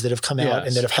cards that have come out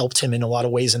and that have helped him in a lot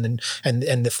of ways, and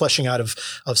the fleshing out of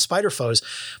Spider Foes.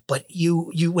 But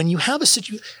you when you have a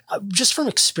situation, just from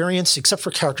experience, except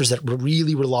for characters that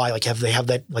really rely, they have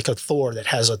that, like a Thor that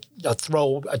has a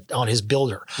throw on his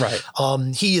builder. Right.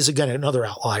 He is, again, another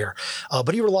outlier,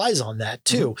 but he relies on that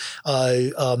too.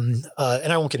 And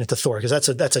I won't get into Thor because that's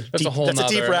a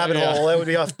deep rabbit hole. That would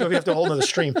be have to a whole nother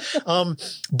stream.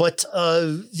 But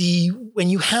when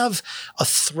you have a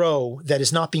throw that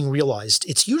is not being realized,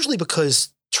 it's usually because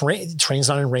terrain's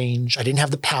not in range. I didn't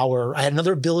have the power. I had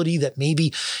another ability that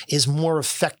maybe is more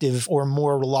effective or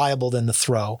more reliable than the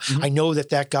throw. I know that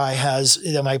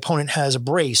my opponent has a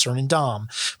brace or an Indom.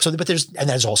 So, but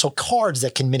there's also cards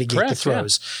that can mitigate the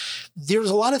throws. Yeah. There's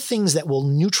a lot of things that will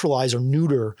neutralize or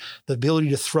neuter the ability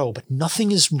to throw, but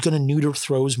nothing is going to neuter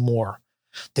throws more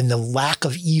than the lack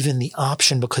of even the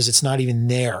option, because it's not even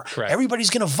there. Correct. Everybody's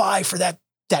going to vie for that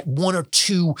 1 or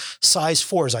 2 size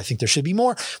 4s. I think there should be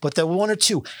more, but the 1 or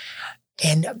 2.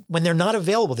 And when they're not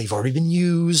available, they've already been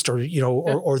used, or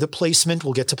or the placement.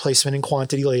 We'll get to placement and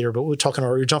quantity later, but we're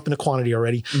jumping to quantity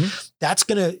already. That's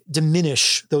going to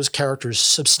diminish those characters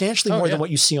substantially more than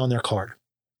what you see on their card.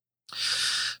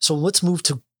 So let's move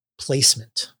to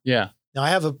placement. Yeah. Now I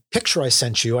have a picture I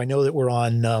sent you. I know that we're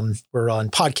on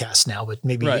podcast now, but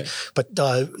maybe. Right. But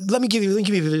let me give you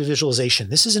a visualization.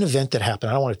 This is an event that happened.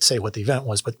 I don't want to say what the event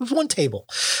was, but it was one table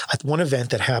at one event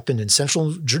that happened in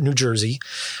central New Jersey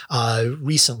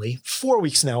recently, 4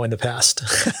 weeks now in the past.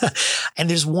 And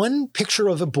there's one picture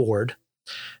of a board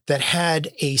that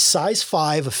had a size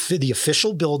 5 of the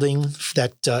official building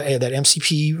that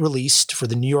MCP released for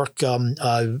the New York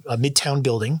Midtown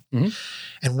building.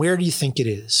 And where do you think it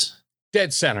is?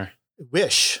 Dead center.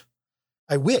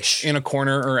 I wish. In a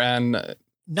corner or in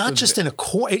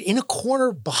a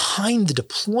corner behind the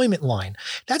deployment line.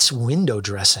 That's window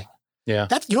dressing. Yeah.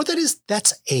 You know what that is?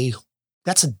 That's a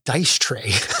dice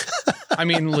tray. I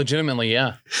mean, legitimately,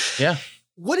 yeah. Yeah.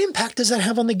 What impact does that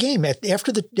have on the game?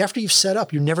 After you've set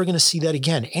up, you're never going to see that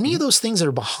again. Any of those things that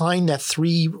are behind that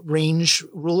 3 range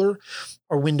ruler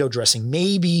are window dressing.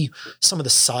 Maybe some of the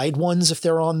side ones, if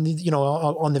they're on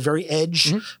the very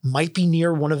edge, might be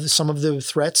near some of the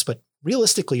threats, but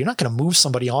realistically, you're not going to move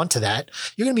somebody onto that.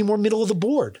 You're going to be more middle of the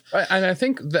board. And I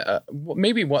think that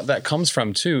maybe what that comes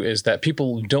from too is that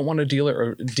people don't want to deal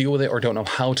with it or don't know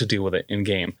how to deal with it in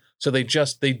game. So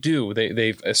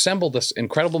they've assembled this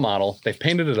incredible model. They've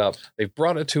painted it up. They've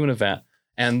brought it to an event,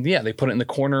 and they put it in the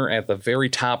corner at the very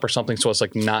top or something. So it's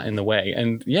like not in the way.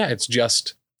 And it's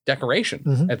just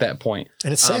decoration at that point.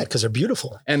 And it's sad because they're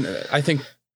beautiful. And I think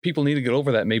people need to get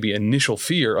over that maybe initial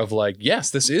fear of like,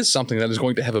 yes, this is something that is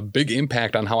going to have a big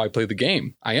impact on how I play the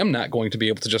game. I am not going to be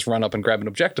able to just run up and grab an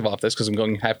objective off this because I'm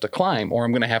going to have to climb, or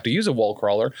I'm going to have to use a wall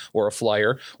crawler or a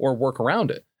flyer or work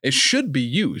around it. It should be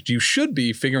used. You should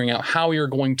be figuring out how you're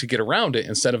going to get around it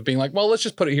instead of being like, well, let's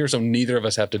just put it here so neither of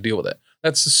us have to deal with it.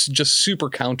 That's just super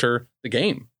counter the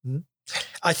game.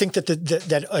 I think that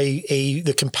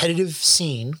the competitive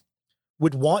scene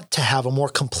would want to have a more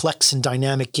complex and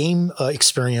dynamic game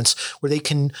experience where they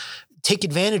can take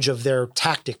advantage of their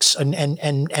tactics and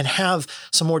have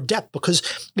some more depth.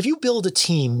 Because if you build a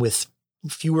team with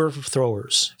fewer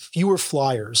throwers, fewer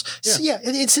flyers,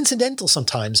 it's incidental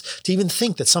sometimes to even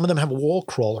think that some of them have a wall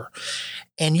crawler,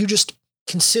 and you just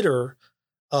consider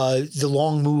the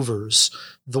long movers,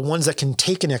 the ones that can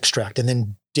take an extract and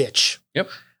then ditch. Yep.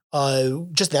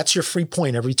 Just that's your free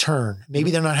point every turn.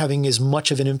 Maybe they're not having as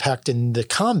much of an impact in the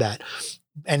combat,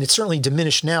 and it's certainly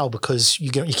diminished now because you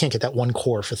can't get that one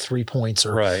core for 3 points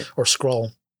or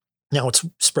scroll. Now it's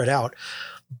spread out,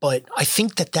 But I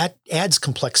think that adds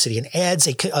complexity and adds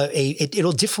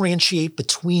it'll differentiate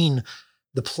between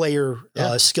the player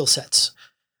skill sets.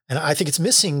 And I think it's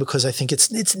missing because I think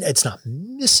it's not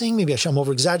missing. Maybe I'm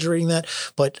over exaggerating that,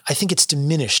 but I think it's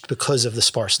diminished because of the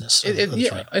sparseness.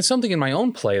 It's something in my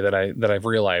own play that I've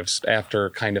realized after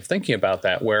kind of thinking about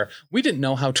that, where we didn't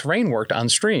know how terrain worked on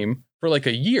stream for like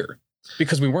a year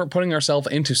because we weren't putting ourselves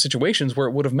into situations where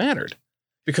it would have mattered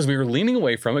because we were leaning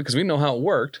away from it because we didn't know how it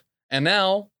worked. And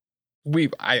now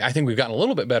I think we've gotten a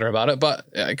little bit better about it, but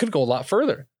it could go a lot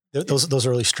further. Those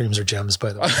early streams are gems,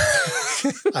 by the way.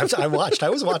 I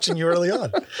was watching you early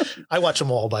on. I watch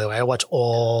them all, by the way. I watch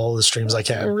all the streams I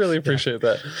can. I really appreciate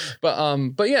that.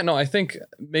 But yeah, no, I think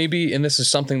maybe, and this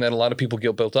is something that a lot of people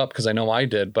get built up because I know I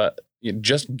did, but you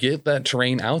just get that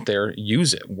terrain out there,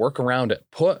 use it, work around it,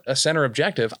 put a center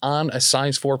objective on a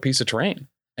size 4 piece of terrain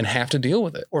and have to deal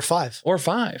with it. Or 5.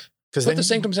 Because put the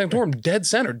Sanctum Sanctorum dead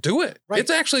center. Do it. Right.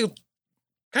 It's actually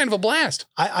kind of a blast.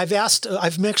 I've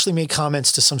actually made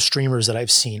comments to some streamers that I've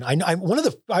seen. I want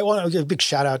to give a big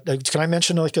shout out. Can I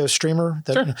mention like a streamer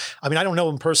that, sure. I mean, I don't know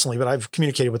them personally, but I've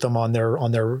communicated with them on their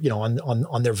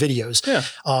videos. Yeah.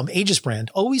 Aegis Brand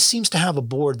always seems to have a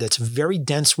board that's very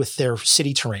dense with their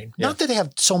city terrain. Yeah. Not that they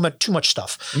have too much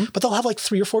stuff, but they'll have like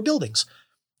 3 or 4 buildings.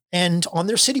 And on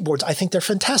their city boards, I think they're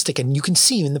fantastic. And you can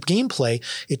see in the gameplay,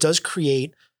 it does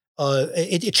create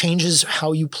it changes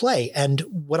how you play. And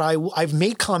what I've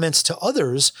made comments to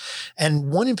others,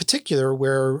 and one in particular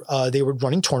where they were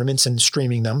running tournaments and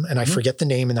streaming them, and I forget the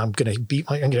name, and I'm going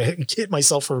to hit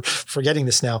myself for forgetting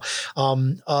this now.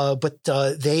 But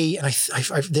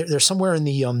they're somewhere in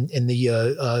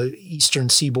the eastern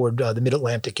seaboard, the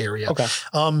Mid-Atlantic area. Okay.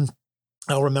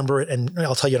 I'll remember it and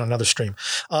I'll tell you on another stream.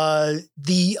 But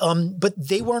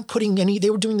they weren't putting they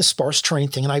were doing the sparse terrain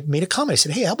thing. And I made a comment. I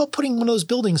said, hey, how about putting one of those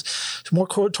buildings more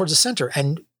towards the center?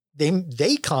 And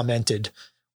they commented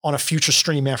on a future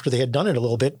stream after they had done it a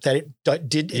little bit that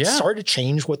it started to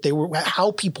change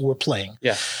how people were playing.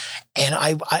 Yeah. And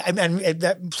and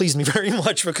that pleased me very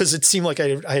much because it seemed like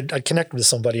I connected with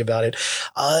somebody about it.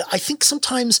 I think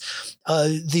sometimes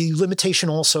the limitation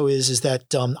also is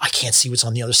that I can't see what's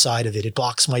on the other side of it. It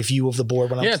blocks my view of the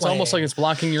board when I'm playing. Yeah, it's almost like it's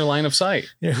blocking your line of sight.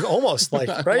 Almost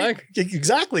like, right?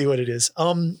 Exactly what it is.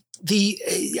 I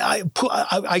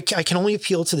can only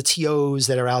appeal to the TOs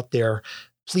that are out there.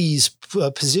 Please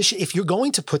position, if you're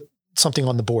going to put something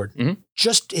on the board,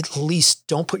 just at least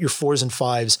don't put your 4s and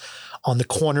 5s on the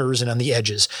corners and on the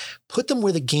edges. Put them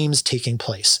where the game's taking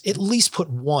place. At least put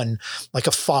one, like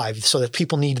a 5, so that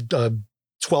people need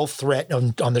 12 threat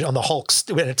on the Hulks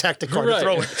and a tactic card to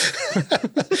throw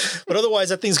it. But otherwise,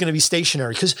 that thing's going to be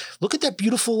stationary. Because look at that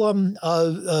beautiful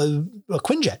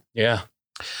Quinjet. Yeah.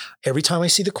 Every time I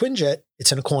see the Quinjet,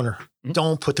 it's in a corner.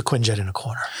 Don't put the Quinjet in a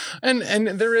corner. And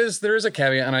there is a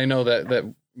caveat, and I know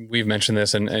that we've mentioned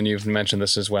this and you've mentioned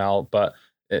this as well, but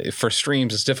for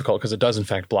streams it's difficult because it does in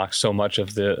fact block so much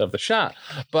of the shot.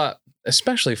 But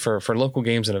especially for local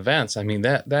games and events, I mean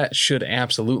that should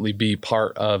absolutely be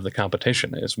part of the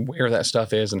competition, is where that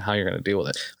stuff is and how you're going to deal with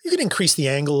it. You can increase the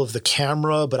angle of the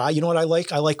camera, but you know what I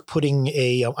like? I like putting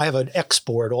I have an X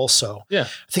board also. Yeah.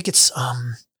 I think it's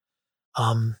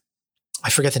I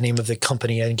forget the name of the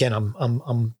company. And again,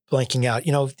 I'm blanking out.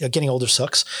 Getting older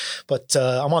sucks, but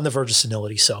I'm on the verge of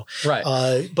senility. So,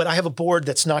 right. But I have a board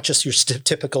that's not just your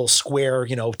typical square,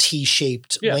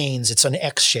 T-shaped lanes. It's an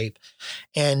X shape.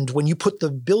 And when you put the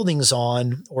buildings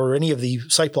on or any of the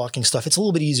site blocking stuff, it's a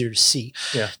little bit easier to see.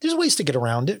 Yeah. There's ways to get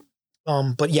around it.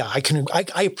 But yeah,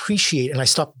 I appreciate, and I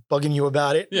stopped bugging you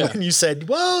about it when you said,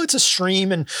 well, it's a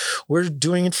stream and we're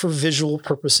doing it for visual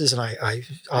purposes. And I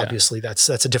obviously that's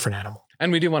a different animal.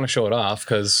 And we do want to show it off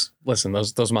because listen,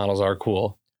 those models are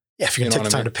cool. Yeah. If you're going to take the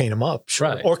time to paint them up, sure.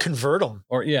 Right. Or convert them.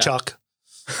 Or Chuck.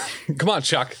 Come on,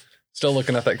 Chuck. Still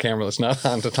looking at that camera. That's not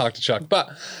on to talk to Chuck.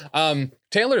 But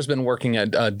Taylor's been working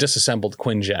at disassembled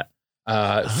Quinjet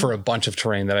for a bunch of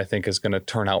terrain that I think is going to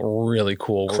turn out really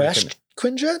cool. Crashed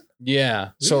Quinjet? Yeah.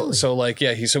 Really? So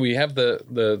we have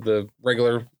the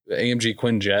regular AMG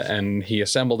Quinjet, and he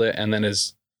assembled it and then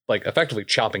is like effectively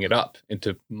chopping it up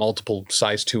into multiple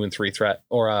size 2 and 3 threat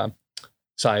or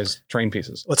size terrain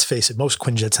pieces. Let's face it, most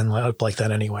Quinjets end up like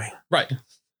that anyway. Right.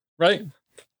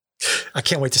 I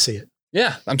can't wait to see it.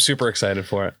 Yeah, I'm super excited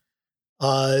for it.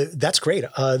 That's great.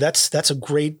 That's a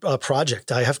great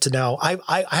project. I have to now.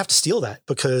 I have to steal that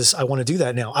because I want to do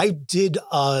that now. I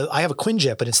have a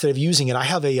Quinjet, but instead of using it, I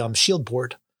have a shield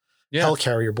board,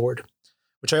 helicarrier board,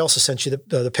 which I also sent you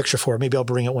the picture for. Maybe I'll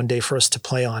bring it one day for us to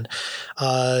play on.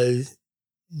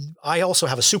 I also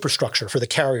have a superstructure for the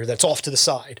carrier that's off to the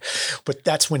side, but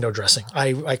that's window dressing. I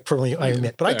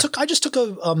admit. But I just took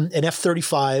an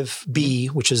F-35B,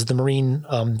 which is the Marine,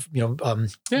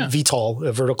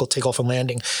 VTOL, vertical takeoff and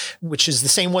landing, which is the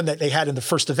same one that they had in the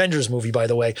first Avengers movie, by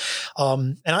the way.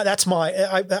 But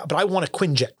I want a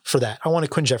Quinjet for that. I want a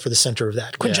Quinjet for the center of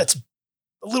that. Quinjet's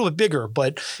a little bit bigger,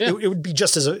 but it would be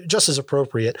just as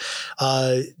appropriate.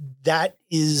 That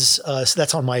is so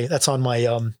that's on my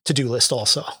to-do list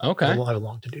also. Okay, I have a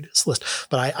long to-do list,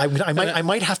 but I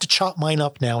might have to chop mine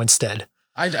up now instead.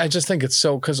 I just think it's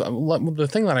so, because the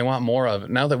thing that I want more of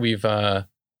now that we've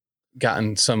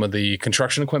gotten some of the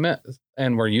construction equipment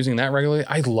and we're using that regularly,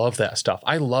 I love that stuff.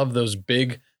 I love those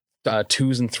big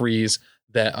 2s and 3s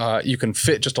that you can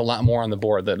fit just a lot more on the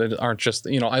board, that aren't just,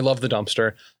 I love the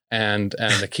dumpster and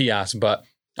the kiosk, but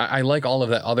I like all of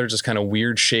that other just kind of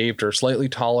weird shaped or slightly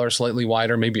taller, slightly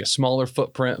wider, maybe a smaller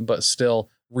footprint, but still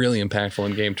really impactful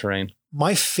in game terrain.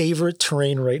 My favorite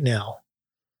terrain right now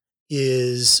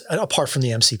is, apart from the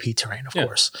MCP terrain, of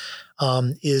course,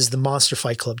 is the Monster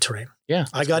Fight Club terrain. Yeah,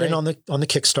 I got in on the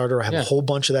Kickstarter. I have a whole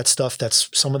bunch of that stuff. That's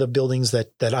some of the buildings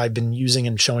that I've been using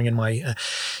and showing in my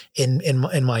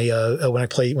when I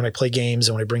play games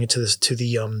and when I bring it to the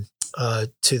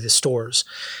stores.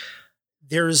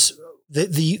 There's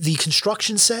the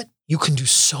construction set. You can do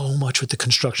so much with the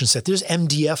construction set. There's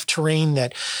MDF terrain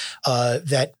that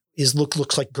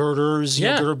looks like girders,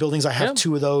 girder buildings. I have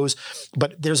 2 of those,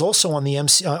 but there's also on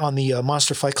the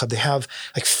Monster Fight Club, they have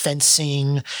like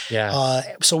fencing. Yeah.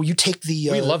 So you take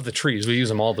we love the trees. We use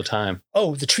them all the time.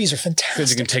 Oh, the trees are fantastic.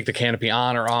 Because you can take the canopy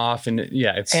on or off, and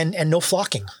it's and no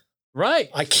flocking. Right.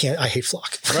 I hate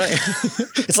flock. Right.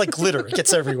 It's like glitter. It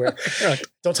gets everywhere. Right.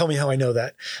 Don't tell me how I know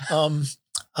that.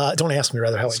 Don't ask me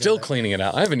rather how I know Still that. Cleaning it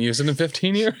out. I haven't used it in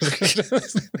 15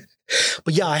 years.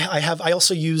 But yeah, I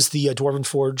also use the Dwarven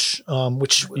Forge,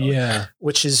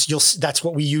 which is that's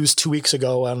what we used 2 weeks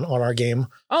ago on our game.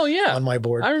 Oh yeah, on my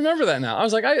board. I remember that now. I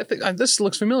was like, I think this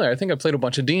looks familiar. I think I played a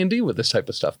bunch of D&D with this type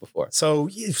of stuff before. So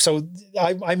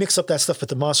I mix up that stuff with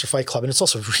the Monster Fight Club, and it's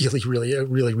also really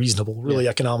reasonable, really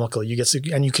economical.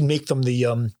 You can make them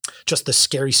the just the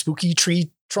scary spooky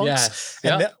tree trunks,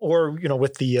 or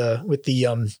with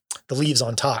the leaves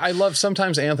on top. I love,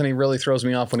 sometimes Anthony really throws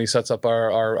me off when he sets up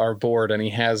our board and he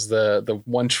has the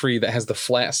one tree that has the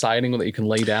flat siding that you can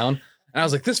lay down. And I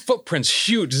was like, this footprint's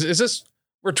huge. Is this,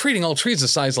 we're treating all trees the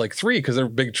size like 3 because they're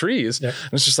big trees. Yeah.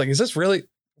 And it's just like, is this really,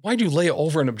 why'd you lay it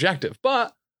over an objective?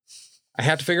 But I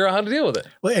had to figure out how to deal with it.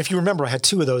 Well, if you remember, I had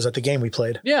 2 of those at the game we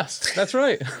played. Yes, that's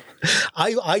right.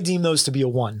 I deem those to be a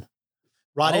 1.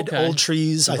 Rotted old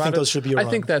trees. I think those should be a 1. I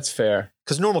think that's fair.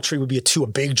 Because normal tree would be a 2, a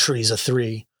big tree is a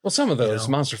 3. Well, some of those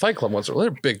Monster Fight Club ones, they're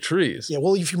big trees. Yeah,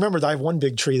 well, if you remember, I have one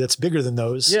big tree that's bigger than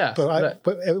those. Yeah. But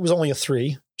it was only a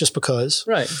 3, just because.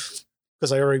 Right.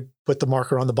 Because I already put the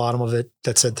marker on the bottom of it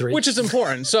that said 3. Which is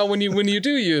important. So when you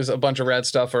do use a bunch of rad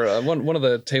stuff, or one of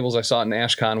the tables I saw in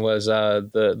AshCon was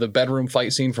the bedroom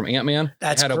fight scene from Ant-Man.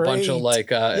 That's had great. A bunch of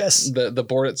the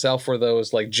board itself were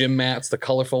those like gym mats, the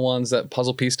colorful ones that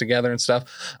puzzle piece together and stuff.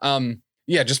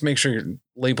 Just make sure you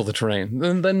label the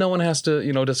terrain. Then no one has to,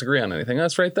 disagree on anything.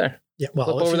 That's right there. Yeah, well,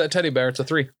 flip over that teddy bear. It's a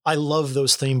 3. I love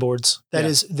those theme boards.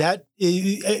 That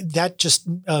just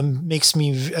makes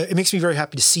me very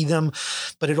happy to see them,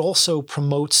 but it also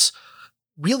promotes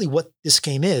really what this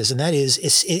game is, and that is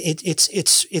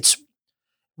it's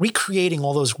recreating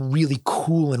all those really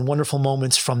cool and wonderful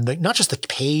moments from not just the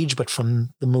page, but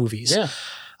from the movies. Yeah.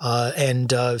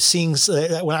 And seeing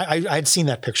when I had seen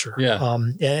that picture,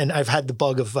 and I've had the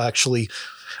bug of actually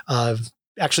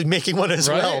making one as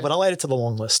well, but I'll add it to the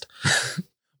long list.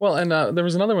 Well, and there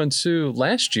was another one too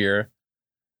last year.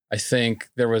 I think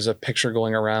there was a picture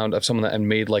going around of someone that had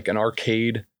made like an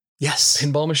arcade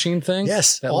pinball machine thing.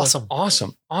 Yes, that awesome.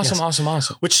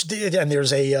 Which, and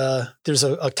there's a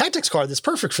tactics card that's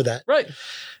perfect for that. Right.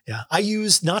 Yeah, I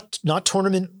use not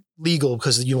tournament legal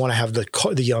because you want to have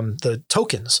the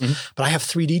tokens, but I have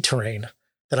 3D terrain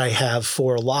that I have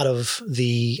for a lot of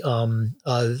the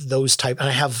those type, and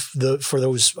I have for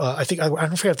those I think I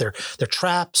don't forget they're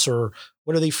traps, or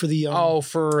what are they for the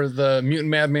for the Mutant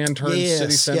Madman turn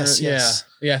City Center.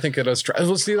 Yeah, I think it is.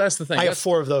 Well, see, that's the thing. I have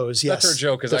 4 of those. Yes, that's our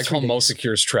joke. Is I call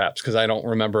Mosecures traps because I don't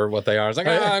remember what they are. It's like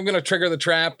I'm going to trigger the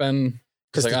trap and.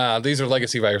 It's like, these are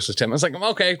legacy viruses, Tim. It's like,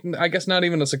 okay, I guess not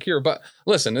even a secure, but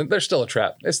listen, they're still a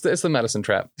trap. It's the medicine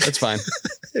trap. It's fine.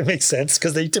 It makes sense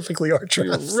because they typically are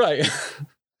traps. Right.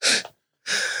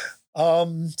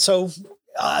 So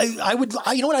I would,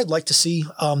 you know what I'd like to see?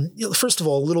 First of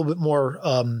all, a little bit more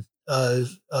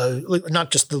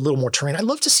not just a little more terrain. I'd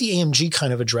love to see AMG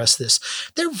kind of address this.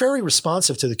 They're very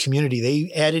responsive to the community.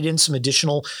 They added in some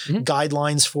additional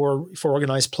guidelines for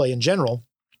organized play in general.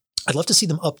 I'd love to see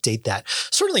them update that.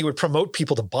 Certainly it would promote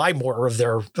people to buy more of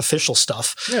their official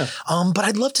stuff. Yeah. But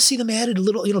I'd love to see them add a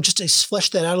little, just to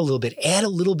flesh that out a little bit, add a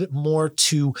little bit more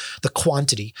to the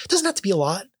quantity. It doesn't have to be a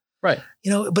lot. Right.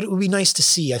 But it would be nice to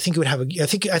see. I think it would I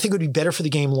think it would be better for the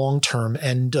game long term,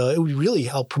 and it would really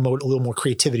help promote a little more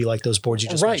creativity, like those boards you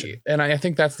just mentioned. And I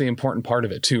think that's the important part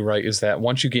of it too, right? Is that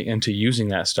once you get into using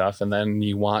that stuff, and then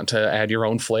you want to add your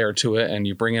own flair to it, and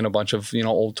you bring in a bunch of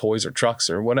old toys or trucks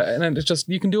or whatever, and it's just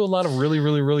you can do a lot of really,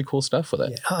 really, really cool stuff with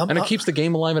it, and it keeps the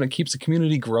game alive and it keeps the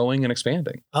community growing and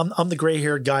expanding. I'm the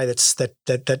gray-haired guy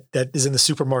that is in the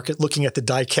supermarket looking at the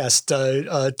die-cast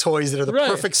toys that are the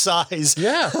perfect size.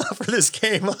 For this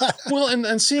game. Well,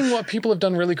 and seeing what people have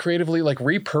done really creatively, like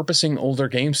repurposing older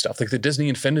game stuff, like the Disney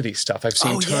Infinity stuff I've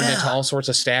seen turned into all sorts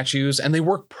of statues, and they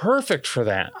work perfect for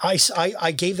that.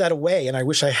 I gave that away, and I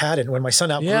wish I hadn't. When my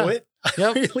son outgrew it,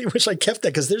 I really wish I kept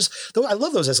that, because I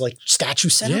love those as like statue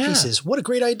centerpieces. What a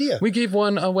great idea. We gave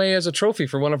one away as a trophy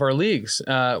for one of our leagues.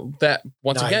 That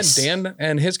once again, Dan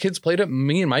and his kids played it.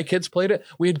 Me and my kids played it.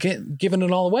 We had given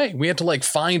it all away. We had to like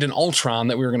find an Ultron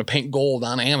that we were going to paint gold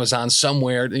on Amazon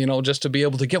somewhere, just to be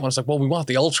able to get one. It's like, well, we want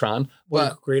the Ultron.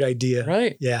 What a great idea.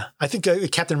 Right. Yeah. I think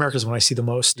Captain America is one I see the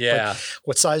most. Yeah.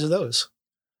 What size are those?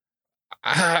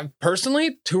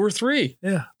 Personally, 2 or 3.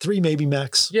 Yeah. 3 maybe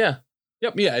max. Yeah.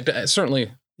 Yep. Yeah.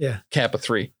 Certainly. Yeah. Cap of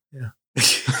 3. Yeah.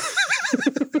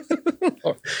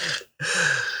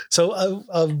 So,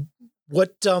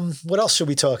 what else should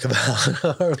we talk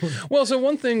about? Well, so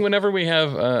one thing, whenever we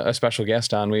have a special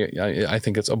guest on, I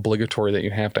think it's obligatory that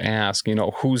you have to ask,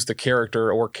 who's the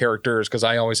character or characters, because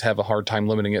I always have a hard time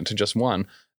limiting it to just one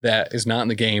that is not in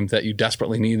the game that you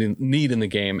desperately need in the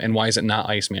game, and why is it not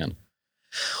Iceman?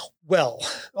 Well,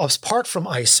 apart from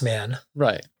Iceman,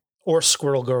 right, or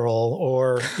Squirrel Girl,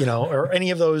 or or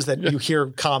any of those that you hear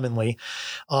commonly,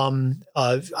 and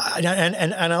I'll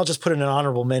just put in an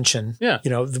honorable mention. Yeah,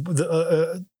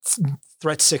 the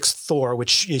Threat 6 Thor,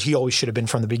 which he always should have been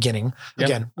from the beginning. Yeah,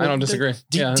 again, I don't disagree.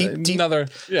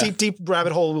 Deep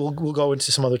rabbit hole. We'll go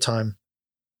into some other time.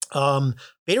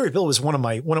 Beta Ray Bill was one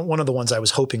of the ones I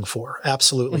was hoping for.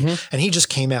 Absolutely. And he just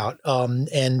came out.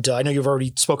 And I know you've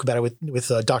already spoke about it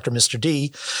with Dr. Mr.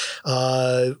 D.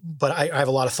 But I have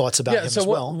a lot of thoughts about him as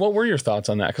well. What were your thoughts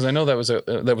on that? Because I know that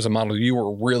was a model you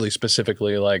were really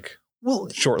specifically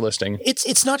shortlisting.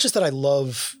 It's not just that I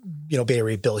love, Beta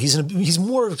Ray Bill. He's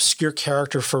more obscure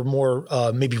character for more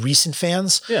maybe recent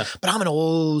fans. Yeah. But I'm an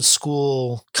old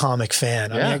school comic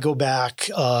fan. I mean, I go back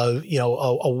a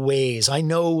ways. I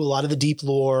know a lot of the deep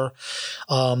lore.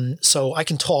 So I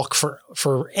can talk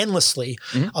for endlessly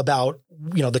about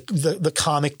the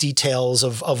comic details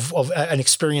of and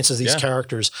experiences of these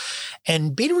characters.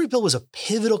 And Beta Ray Bill was a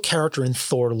pivotal character in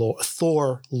Thor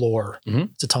lore.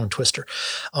 It's a tongue twister.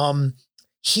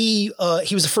 He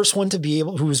was the first one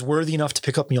who was worthy enough to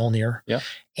pick up Mjolnir. Yeah.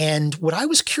 And what I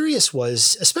was curious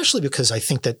was, especially because I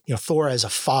think that, Thor as a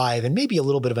 5 and maybe a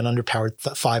little bit of an underpowered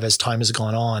 5 as time has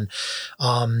gone on.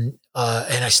 And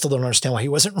I still don't understand why he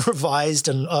wasn't revised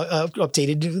and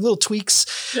updated, little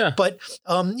tweaks. Yeah. But,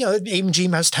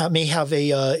 AMG may have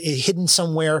a hidden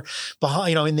somewhere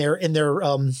behind, in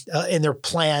their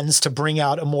plans to bring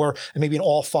out maybe an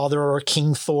All-Father or a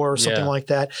King Thor or something like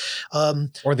that.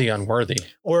 Or the Unworthy.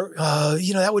 Or,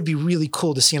 that would be really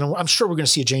cool to see. And I'm sure we're going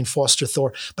to see a Jane Foster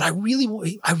Thor, but I really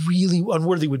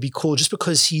Unworthy would be cool just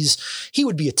because he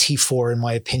would be a T4 in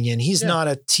my opinion. He's not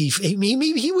a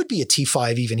maybe he would be a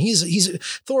T5 even.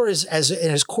 Thor is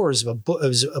in his core is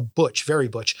a butch, very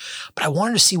butch, but I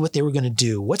wanted to see what they were going to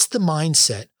do. What's the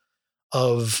mindset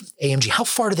of AMG? How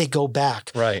far do they go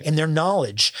back in their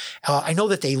knowledge? I know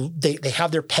that they have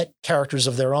their pet characters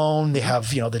of their own. They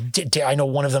have, I know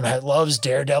one of them loves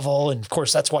Daredevil. And of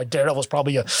course, that's why Daredevil is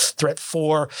probably a Threat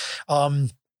 4.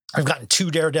 I've gotten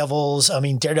 2 Daredevils. I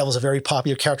mean, Daredevil's a very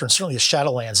popular character, and certainly the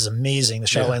Shadowlands is amazing, the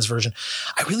Shadowlands version.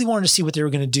 I really wanted to see what they were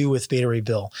going to do with Beta Ray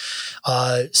Bill.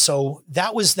 So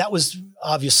that was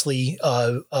obviously,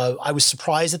 I was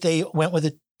surprised that they went with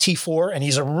a T4, and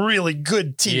he's a really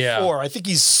good T4. Yeah. I think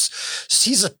he's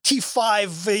a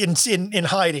T5 in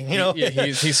hiding,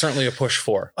 he's certainly a push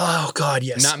 4. Oh God,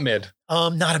 yes. Not mid.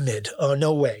 Not a mid.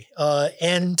 No way.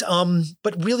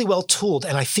 But really well tooled,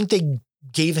 and I think they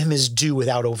gave him his due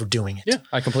without overdoing it. Yeah,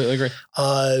 I completely agree.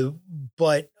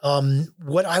 But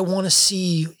what I want to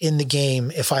see in the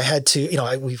game, if I had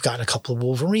to, we've gotten a couple of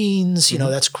Wolverines,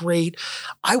 that's great.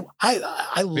 I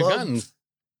love. We've gotten,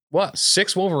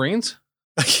 6 Wolverines?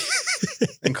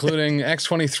 including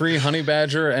X-23, Honey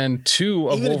Badger, and 2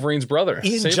 of Wolverine's brother,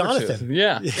 Ian Jonathan.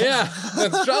 Yeah.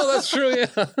 That's true.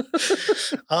 Yeah.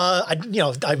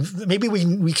 Maybe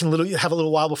we can have a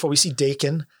little while before we see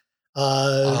Dakin.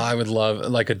 I would love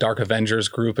like a Dark Avengers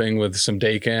grouping with some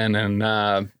Dakin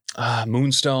and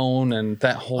Moonstone and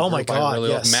that whole. Oh my God!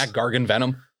 Yes. Matt Gargan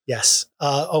Venom. Yes.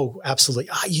 Absolutely.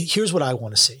 Here's what I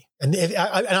want to see, and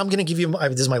I'm going to give you.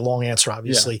 This is my long answer,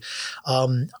 obviously.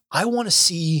 Yeah. I want to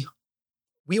see.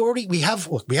 We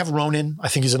have Ronin. I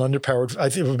think he's an underpowered. I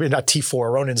think not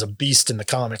T4. Ronin's a beast in the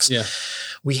comics. Yeah.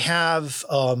 We have.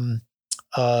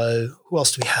 Who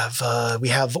else do we have? We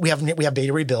have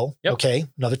Beta Ray Bill. Yep. Okay,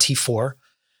 another T4.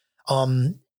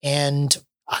 And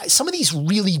some of these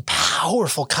really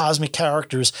powerful cosmic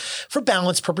characters, for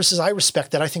balance purposes, I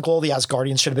respect that. I think all the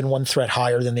Asgardians should have been one threat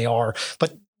higher than they are,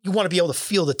 but you want to be able to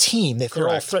feel the team. If they're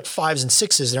all threat 5s and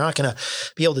 6s, they're not going to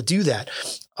be able to do that.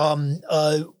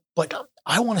 But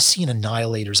I want to see an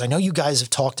Annihilators. I know you guys have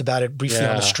talked about it briefly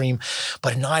on the stream,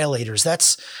 but Annihilators,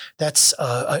 that's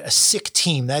a sick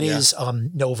team. That is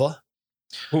Nova.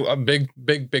 Who a big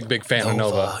fan of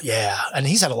Nova. Yeah. And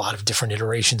he's had a lot of different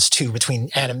iterations too, between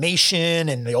animation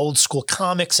and the old school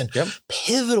comics and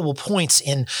pivotal points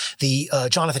in the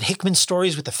Jonathan Hickman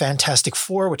stories with the Fantastic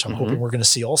Four, which I'm hoping we're going to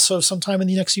see also sometime in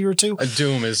the next year or two.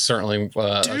 Doom is certainly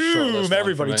Doom.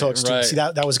 Everybody talks Doom. Right. See,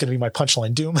 that was going to be my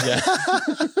punchline, Doom. Yeah.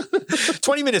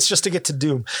 20 minutes just to get to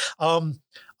Doom. But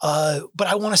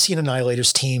I want to see an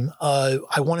Annihilators team.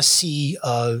 I want to see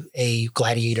a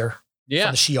Gladiator. Yeah.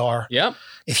 From the Shi'ar. Yep.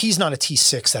 If he's not a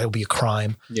T6, that would be a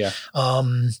crime. Yeah.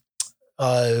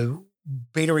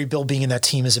 Beta Ray Bill being in that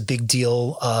team is a big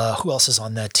deal. Who else is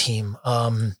on that team?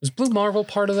 Is Blue Marvel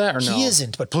part of that or no? He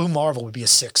isn't, but Blue Marvel would be a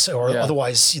 6, or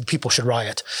otherwise people should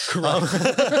riot.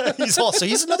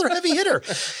 He's another heavy hitter.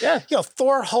 Yeah.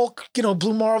 Thor, Hulk,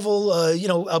 Blue Marvel,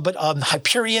 but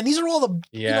Hyperion. These are all the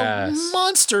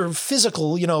monster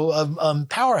physical,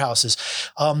 powerhouses.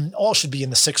 All should be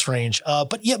in the 6 range.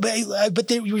 But we're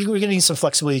going to need some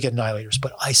flexibility to get Annihilators.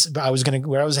 But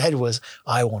where I was headed was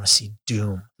I want to see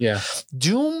Doom. Yeah.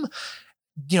 Doom,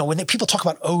 when people talk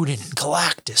about Odin and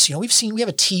Galactus, we have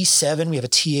a T7, we have a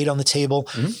T8 on the table.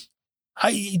 Mm-hmm.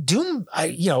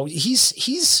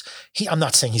 I'm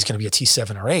not saying he's going to be a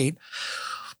T7 or 8,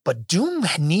 but Doom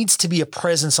needs to be a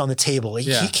presence on the table.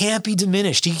 He can't be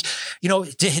diminished. Doom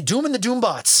and the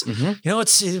Doombots,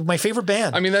 it's my favorite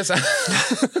band. I mean,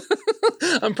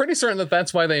 I'm pretty certain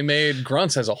that's why they made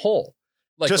Grunts as a whole.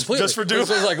 Just for Doom.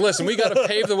 So it's listen, we got to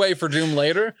pave the way for Doom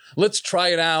later. Let's try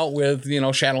it out with,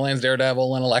 Shadowlands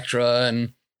Daredevil and Elektra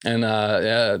and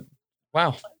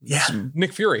wow. Yeah.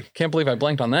 Nick Fury. Can't believe I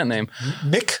blanked on that name.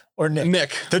 Mick or Nick?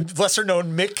 Nick. The lesser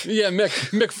known Mick? Yeah,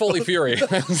 Mick Foley Fury. He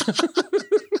comes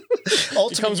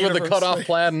with the cutoff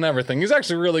plaid and everything. He's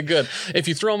actually really good. If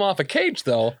you throw him off a cage,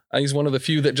 though, he's one of the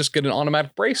few that just get an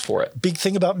automatic brace for it. Big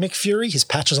thing about Mick Fury, his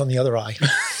patch is on the other eye.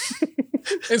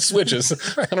 It switches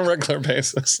on a regular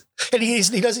basis. And he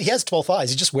has 12 eyes.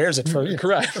 He just wears it for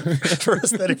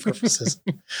aesthetic purposes.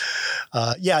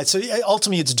 So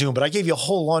ultimately it's Doom, but I gave you a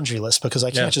whole laundry list because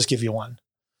I can't just give you one.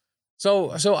 So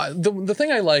the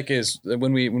thing I like is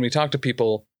when we talk to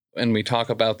people and we talk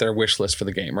about their wish list for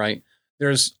the game, right?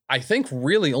 There's, I think,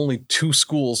 really only 2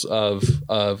 schools of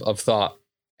thought.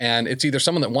 And it's either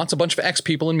someone that wants a bunch of X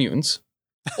people and mutants,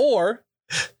 or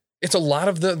it's a lot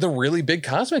of the really big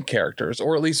cosmic characters,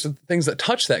 or at least things that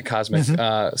touch that cosmic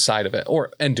side of it,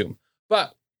 and Doom.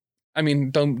 But I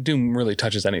mean, Doom really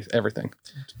touches everything.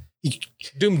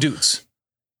 Doom doots,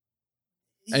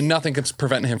 and nothing can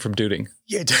prevent him from dooting.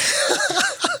 Yeah.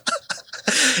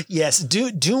 Yes,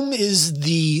 Doom is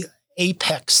the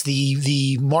apex,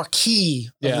 the marquee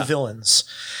of the villains,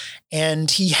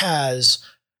 and he has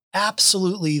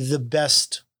absolutely the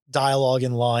best dialogue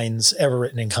and lines ever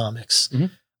written in comics. Mm-hmm.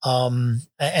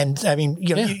 And I mean,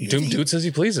 Doom doots as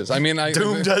he pleases. I mean,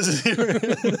 Doom does.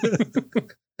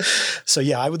 So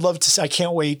I would love to. I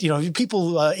can't wait.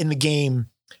 People in the game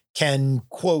can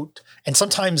quote, and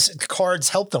sometimes cards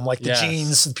help them, like the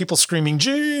Genes, people screaming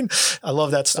Gene. I love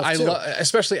that stuff too.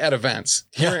 Especially at events.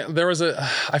 There was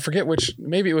I forget which,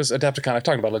 maybe it was Adepticon. I've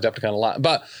talked about Adepticon a lot,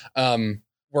 but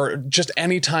where just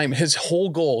anytime, his whole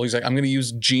goal, he's like, I'm going to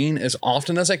use Gene as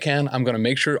often as I can. I'm going to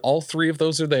make sure all 3 of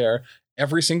those are there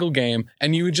every single game.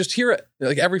 And you would just hear it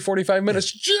like every 45 minutes,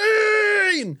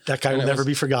 Gene! That guy will never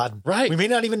be forgotten. Right. We may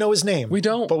not even know his name. We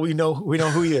don't. But we know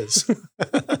who he is.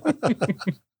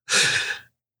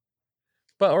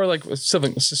 Or like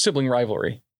sibling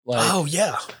rivalry.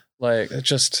 Like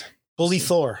just bully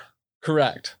Thor.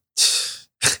 Correct.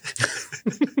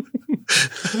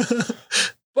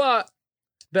 But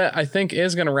that I think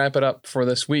is going to wrap it up for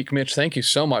this week. Mitch, thank you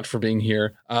so much for being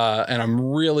here. And I'm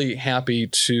really happy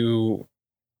to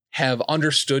have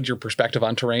understood your perspective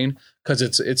on terrain, because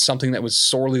it's something that was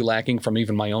sorely lacking from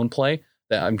even my own play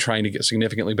that I'm trying to get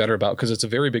significantly better about, because it's a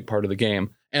very big part of the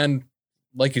game. And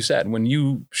like you said, when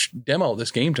you demo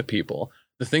this game to people,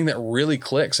 the thing that really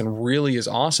clicks and really is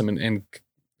awesome and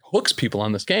hooks people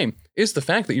on this game is the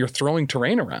fact that you're throwing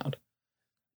terrain around.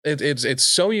 It's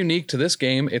so unique to this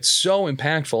game. It's so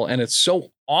impactful and it's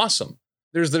so awesome.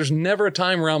 There's never a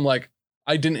time where I'm like,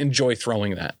 I didn't enjoy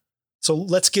throwing that. So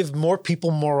let's give more people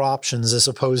more options as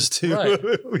opposed to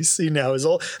what we see now.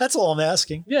 That's all I'm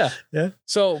asking. Yeah.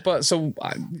 So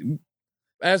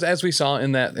as we saw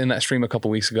in that stream a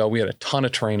couple weeks ago, we had a ton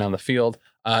of terrain on the field.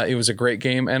 It was a great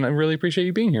game, and I really appreciate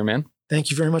you being here, man. Thank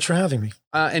you very much for having me.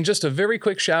 And just a very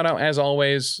quick shout out, as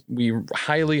always, we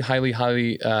highly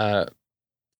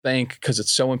thank, because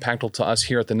it's so impactful to us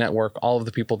here at the network, all of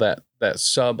the people that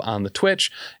sub on the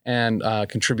Twitch and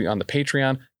contribute on the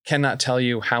Patreon. Cannot tell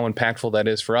you how impactful that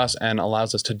is for us and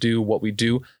allows us to do what we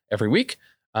do every week,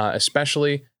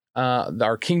 especially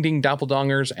our King Ding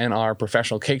Doppeldongers and our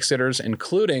professional cake sitters,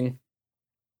 including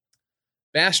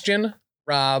Bastion,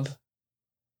 Rob,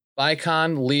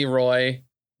 Bicon, Leroy,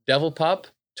 Devil Pup,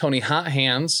 Tony Hot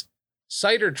Hands,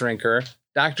 Cider Drinker,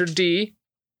 Dr. D,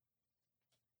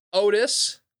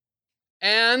 Otis,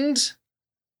 and...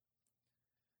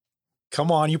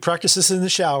 Come on, you practice this in the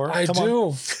shower. I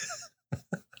do.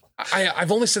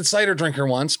 I've only said Cider Drinker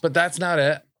once, but that's not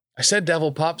it. I said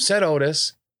Devil Pup, said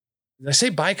Otis. Did I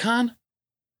say Bicon?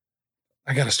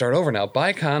 I got to start over now.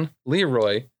 Bicon,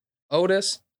 Leroy,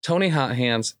 Otis, Tony Hot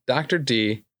Hands, Dr.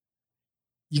 D.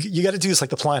 You got to do this like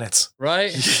the planets,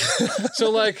 right? So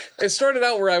like it started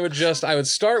out where I would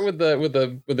start with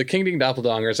the King Ding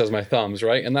Doppeldongers as my thumbs,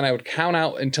 right? And then I would count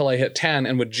out until I hit 10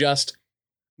 and would just,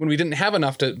 when we didn't have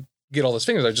enough to get all those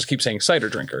fingers, I'd just keep saying Cider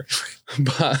Drinker.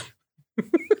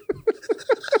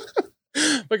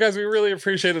 But guys, we really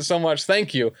appreciate it so much.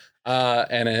 Thank you.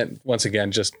 And once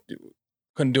again, just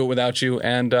couldn't do it without you.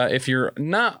 And if you're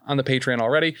not on the Patreon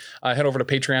already, head over to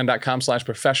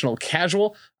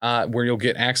patreon.com/professionalcasual, where you'll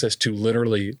get access to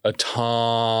literally a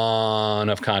ton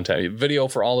of content. Video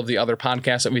for all of the other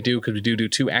podcasts that we do, because we do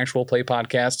 2 actual play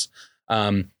podcasts.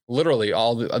 Literally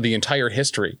all the entire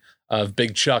history of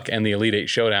Big Chuck and the Elite 8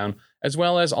 Showdown, as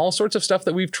well as all sorts of stuff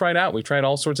that we've tried out. We've tried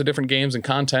all sorts of different games and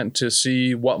content to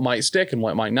see what might stick and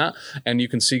what might not. And you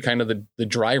can see kind of the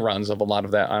dry runs of a lot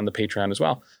of that on the Patreon as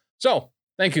well. So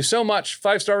thank you so much.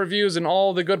 5-star reviews in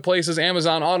all the good places: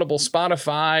 Amazon, Audible,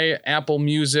 Spotify, Apple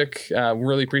Music.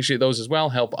 Really appreciate those as well.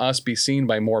 Help us be seen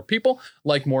by more people,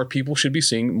 like more people should be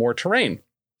seeing more terrain.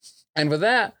 And with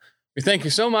that, we thank you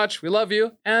so much. We love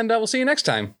you, and we'll see you next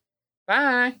time.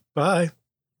 Bye. Bye.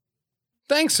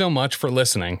 Thanks so much for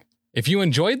listening. If you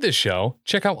enjoyed this show,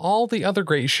 check out all the other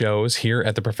great shows here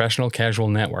at the Professional Casual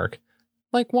Network.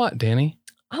 Like what, Danny?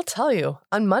 I'll tell you.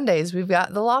 On Mondays, we've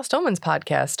got the Lost Omens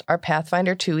podcast, our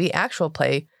Pathfinder 2e actual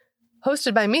play,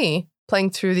 hosted by me,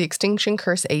 playing through the Extinction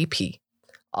Curse AP.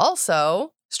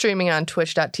 Also, streaming on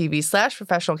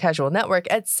twitch.tv/Professional Casual Network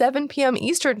at 7 p.m.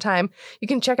 Eastern Time, you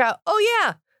can check out,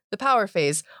 the Power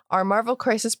Phase, our Marvel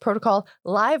Crisis Protocol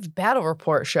live battle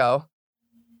report show.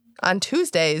 On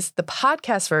Tuesdays, the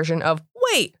podcast version of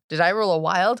Wait, Did I Roll a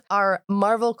Wild? Our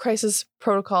Marvel Crisis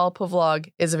Protocol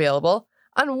vlog is available.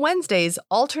 On Wednesdays,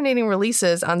 alternating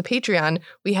releases on the Patreon,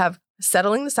 we have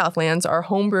Settling the Southlands, our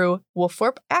homebrew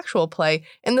Wolfthorpe actual play,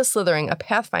 and The Slithering, a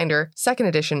Pathfinder 2nd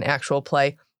edition actual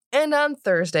play. And on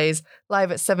Thursdays,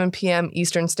 live at 7 p.m.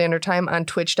 Eastern Standard Time on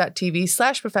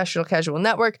twitch.tv/Professional Casual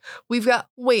Network, we've got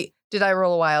Wait, Did I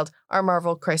Roll a Wild? Our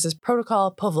Marvel Crisis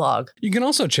Protocol vlog. You can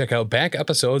also check out back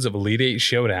episodes of Elite 8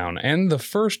 Showdown and the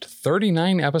first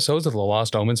 39 episodes of the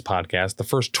Lost Omens podcast, the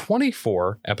first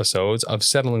 24 episodes of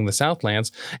Settling the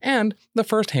Southlands, and the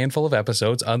first handful of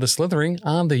episodes of The Slithering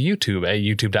on the YouTube at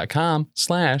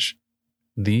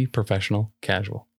youtube.com/TheProfessionalCasual.